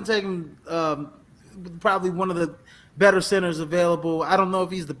taking probably one of the better centers available. I don't know if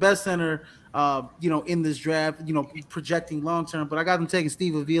he's the best center, in this draft, projecting long term, but I got them taking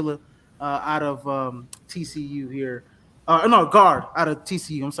Steve Avila out of TCU here. Guard out of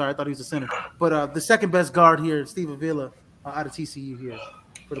TCU. I'm sorry, I thought he was a center. But the second best guard here, Steve Avila, out of TCU here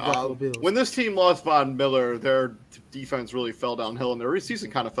for the Buffalo Bills. When this team lost Von Miller, their defense really fell downhill, and their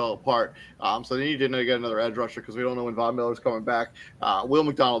season kind of fell apart. So they needed to get another edge rusher because we don't know when Von Miller's coming back. Will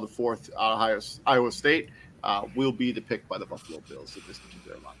McDonald, the fourth out of Iowa State, will be the pick by the Buffalo Bills in this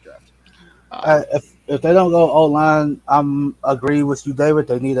particular mock draft. If they don't go O-line, I'm agree with you, David.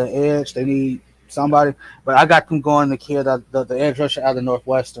 They need an edge. They need somebody, but I got them going the kid, the edge rusher out of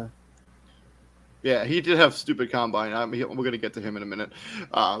Northwestern. Yeah, he did have stupid combine. We're going to get to him in a minute,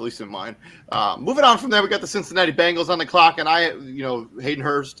 at least in mine. Moving on from there, we got the Cincinnati Bengals on the clock, and Hayden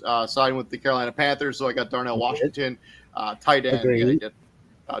Hurst signed with the Carolina Panthers, so I got Darnell Washington, tight end. Agreed.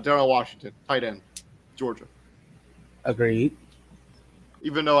 Darnell Washington, tight end, Georgia. Agreed.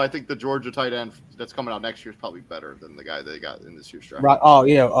 Even though I think the Georgia tight end that's coming out next year is probably better than the guy they got in this year's draft.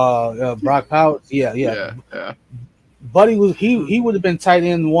 Brock Powers. Yeah. Buddy he would have been tight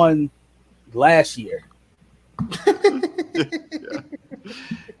end one last year. Yeah. Who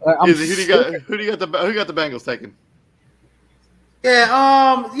do you got the Bengals taking?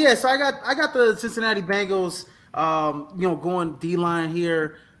 Yeah. So I got the Cincinnati Bengals. Going D-line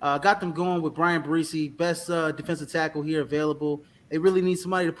here. Got them going with Brian Bresee, best defensive tackle here available. They really need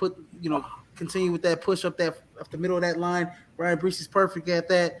somebody to continue with that push up the middle of that line. Brian Breese's perfect at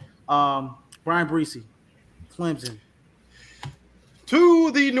that. Brian Bresee, Clemson. To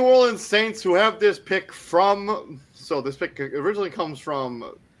the New Orleans Saints, who have this pick this pick originally comes from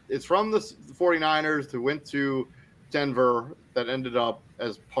the 49ers, who went to Denver, that ended up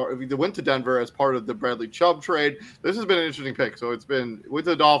went to Denver as part of the Bradley Chubb trade. This has been an interesting pick. So went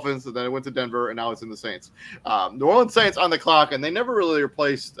to the Dolphins, and then it went to Denver, and now it's in the Saints. New Orleans Saints on the clock, and they never really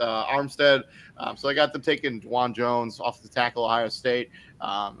replaced Armstead. So I got them taking Dwan Jones off the tackle, Ohio State.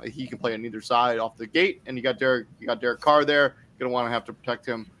 He can play on either side off the gate, and you got Derek Carr there. Going to want to have to protect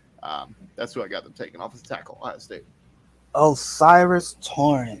him. That's who I got them taking off the tackle, Ohio State. Osiris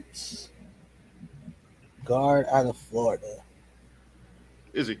Torrance, guard out of Florida.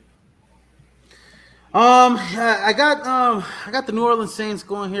 Is he? I got the New Orleans Saints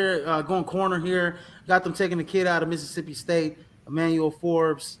going here, going corner here. Got them taking the kid out of Mississippi State, Emmanuel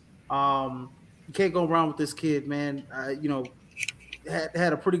Forbes. You can't go wrong with this kid, man.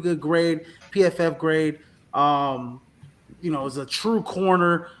 Had a pretty good grade, PFF grade. Is a true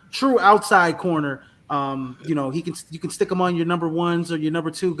corner, true outside corner. You can stick him on your number ones or your number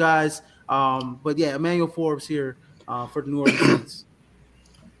two guys. But yeah, Emmanuel Forbes here for the New Orleans Saints.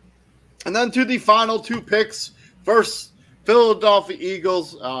 And then to the final two picks. First, Philadelphia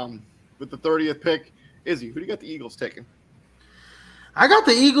Eagles with the 30th pick. Izzy, who do you got the Eagles taking? I got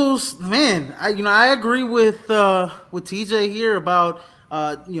the Eagles, man. I agree with TJ here about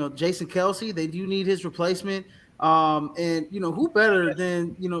Jason Kelce. They do need his replacement. And who better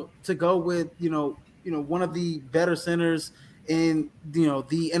than to go with one of the better centers in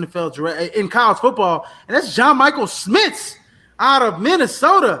the NFL in college football, and that's John Michael Schmitz out of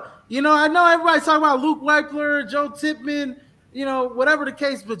Minnesota. I know everybody's talking about Luke Weichler, Joe Tippmann, whatever the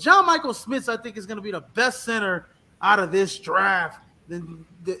case, but John Michael Schmitz, I think, is going to be the best center out of this draft. Then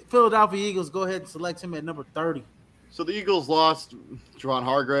the Philadelphia Eagles go ahead and select him at number 30. So the Eagles lost Javon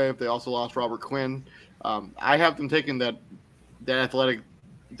Hargrave. They also lost Robert Quinn. I have them taking that athletic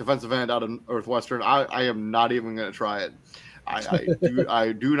defensive end out of Northwestern. I am not even going to try it.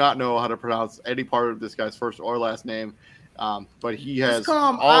 I do not know how to pronounce any part of this guy's first or last name, but he has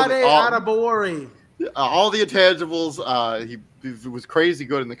all the intangibles. He was crazy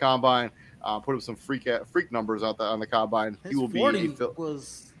good in the combine. Put up some freak numbers on the combine. His 40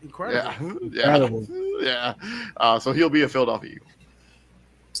 was incredible. Yeah. So he'll be a Philadelphia Eagle.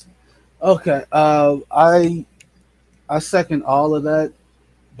 Okay. I second all of that,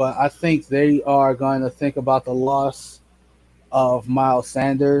 but I think they are going to think about the loss of Miles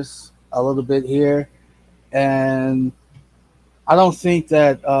Sanders a little bit here, and I don't think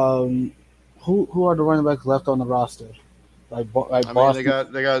that who are the running backs left on the roster?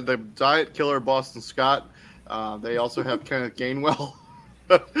 Boston. They got the diet killer Boston Scott. They also have Kenneth Gainwell.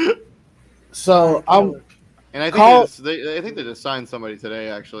 So I think they just signed somebody today.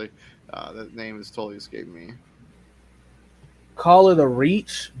 Actually, that name is totally escaped me. Call it a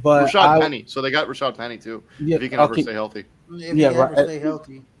reach, but Rashad Penny. So they got Rashad Penny too. Yeah, if he can ever stay healthy. Stay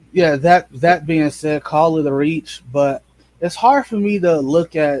healthy. Yeah. That being said, call it a reach, but it's hard for me to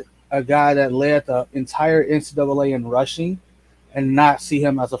look at a guy that led the entire NCAA in rushing and not see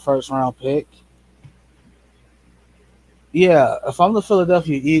him as a first-round pick. Yeah, if I'm the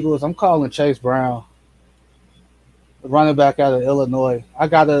Philadelphia Eagles, I'm calling Chase Brown, the running back out of Illinois.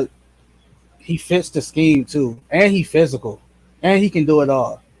 He fits the scheme too, and he's physical, and he can do it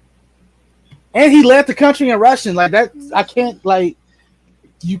all. And he led the country in rushing. Like that,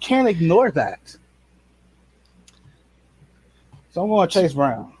 you can't ignore that. So I'm going to Chase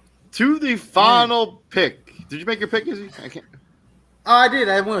Brown. To the final pick. Did you make your pick, Izzy? I can't. Oh, I did.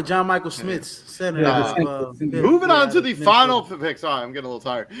 I went with John Michael Schmitz, center. Moving on to the final pick. Sorry, I'm getting a little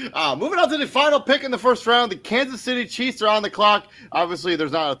tired. Moving on to the final pick in the first round. The Kansas City Chiefs are on the clock. Obviously,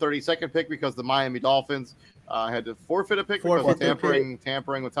 there's not a 30-second pick because the Miami Dolphins had to forfeit a pick because of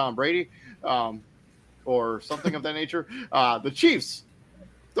tampering with Tom Brady or something of that nature. The Chiefs,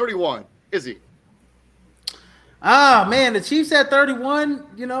 31. Izzy. Man, the Chiefs at 31,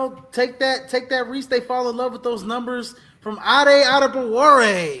 take that reach. They fall in love with those numbers from Ade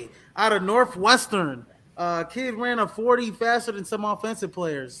Adebawore out of Northwestern. Kid ran a 40 faster than some offensive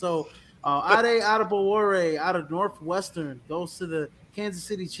players. So Ade Adebawore out of Northwestern goes to the Kansas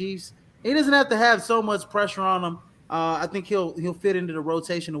City Chiefs. He doesn't have to have so much pressure on him. I think he'll fit into the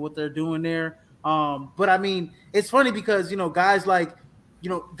rotation of what they're doing there. But I mean, it's funny because guys like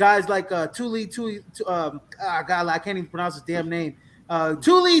Tuli, God, I can't even pronounce his damn name.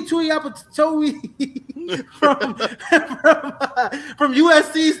 Tuli Tuiapatoe from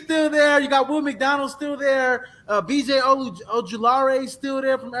USC still there. You got Will McDonald still there. BJ Ojulari still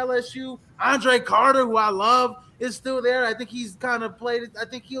there from LSU. Andre Carter, who I love, is still there. I think he's kind of played it. I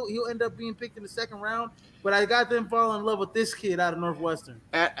think he'll end up being picked in the second round. But I got them falling in love with this kid out of Northwestern.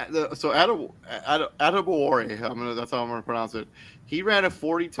 So Adebawore, that's how I'm going to pronounce it. He ran a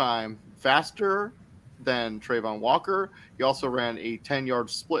 40 time faster than Trayvon Walker. He also ran a 10-yard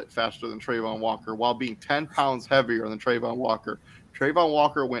split faster than Trayvon Walker while being 10 pounds heavier than Trayvon Walker. Trayvon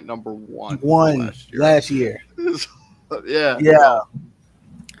Walker went number one last year. Yeah.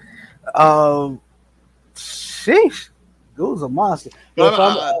 Sheesh. It was a monster.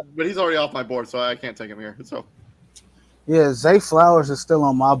 But he's already off my board, so I can't take him here. So. Yeah, Zay Flowers is still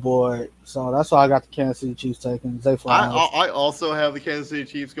on my board, so that's why I got the Kansas City Chiefs taking Zay Flowers. I also have the Kansas City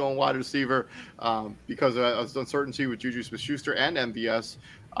Chiefs going wide receiver because of uncertainty with Juju Smith-Schuster and MVS.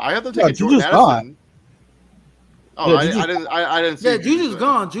 I have them taking Jordan Addison. Gone. Oh, yeah, I didn't see. Yeah, Juju's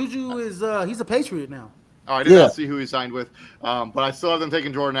gone. Juju is he's a Patriot now. Oh, I did not see who he signed with, but I still have them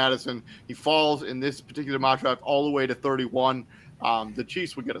taking Jordan Addison. He falls in this particular mock draft all the way to 31. The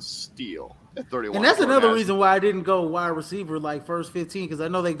Chiefs would get a steal at 31. And that's another reason why I didn't go wide receiver like first 15 because I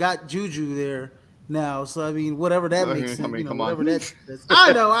know they got Juju there now. So I mean, whatever that makes sense. Whatever that's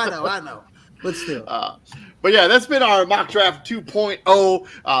I know. But still. But yeah, that's been our mock draft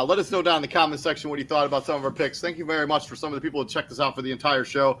 2.0. Let us know down in the comment section what you thought about some of our picks. Thank you very much for some of the people who checked us out for the entire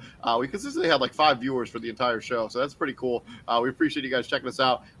show. We consistently had like 5 viewers for the entire show, so that's pretty cool. We appreciate you guys checking us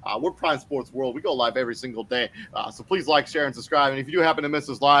out. We're Prime Sports World. We go live every single day. So please like, share, and subscribe. And if you do happen to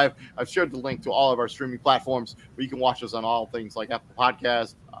miss us live, I've shared the link to all of our streaming platforms where you can watch us on all things like Apple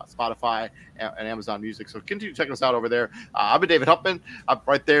Podcasts, Spotify, and Amazon Music. So continue checking us out over there. I've been David Huffman.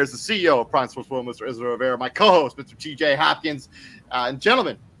 Right there is the CEO of Prime Sports World, Mr. Israel Rivera, my co-host, Mr. TJ Hopkins. And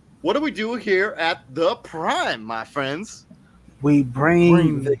gentlemen, what do we do here at the Prime, my friends? We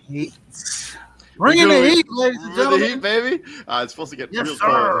bring the heat. Bring in the heat, ladies and gentlemen. The heat, baby. It's supposed to get real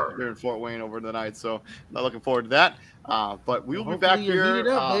cold here in Fort Wayne over the night, so not looking forward to that. But we will be back here.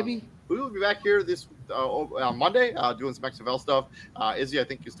 Baby. We will be back here this on Monday doing some XFL stuff. Izzy, I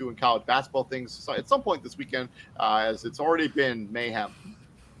think, is doing college basketball things at some point this weekend, as it's already been mayhem.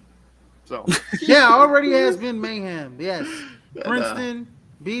 So yeah, already has been mayhem. Yes, Princeton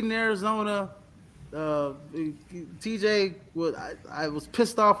beating Arizona. TJ, I was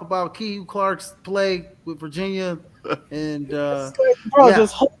pissed off about Keyu Clark's play with Virginia, and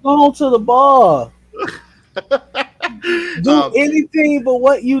just hold on to the ball. Do anything but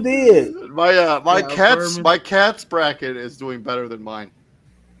what you did. My cat's bracket is doing better than mine.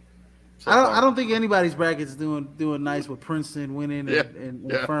 So I don't think anybody's bracket is doing nice with Princeton winning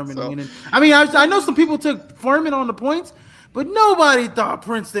and Furman winning. I mean, I know some people took Furman on the points, but nobody thought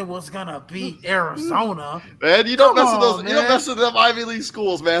Princeton was gonna beat Arizona. Man, you don't mess with those. Man. You don't mess with them Ivy League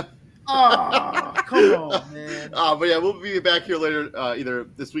schools, man. Oh, come on, man. But yeah, we'll be back here later, either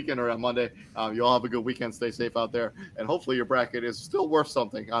this weekend or on Monday. You all have a good weekend. Stay safe out there, and hopefully your bracket is still worth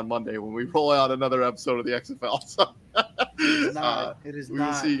something on Monday when we roll out another episode of the XFL. So, it is not. We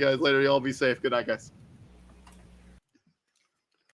will see you guys later. You all be safe. Good night, guys.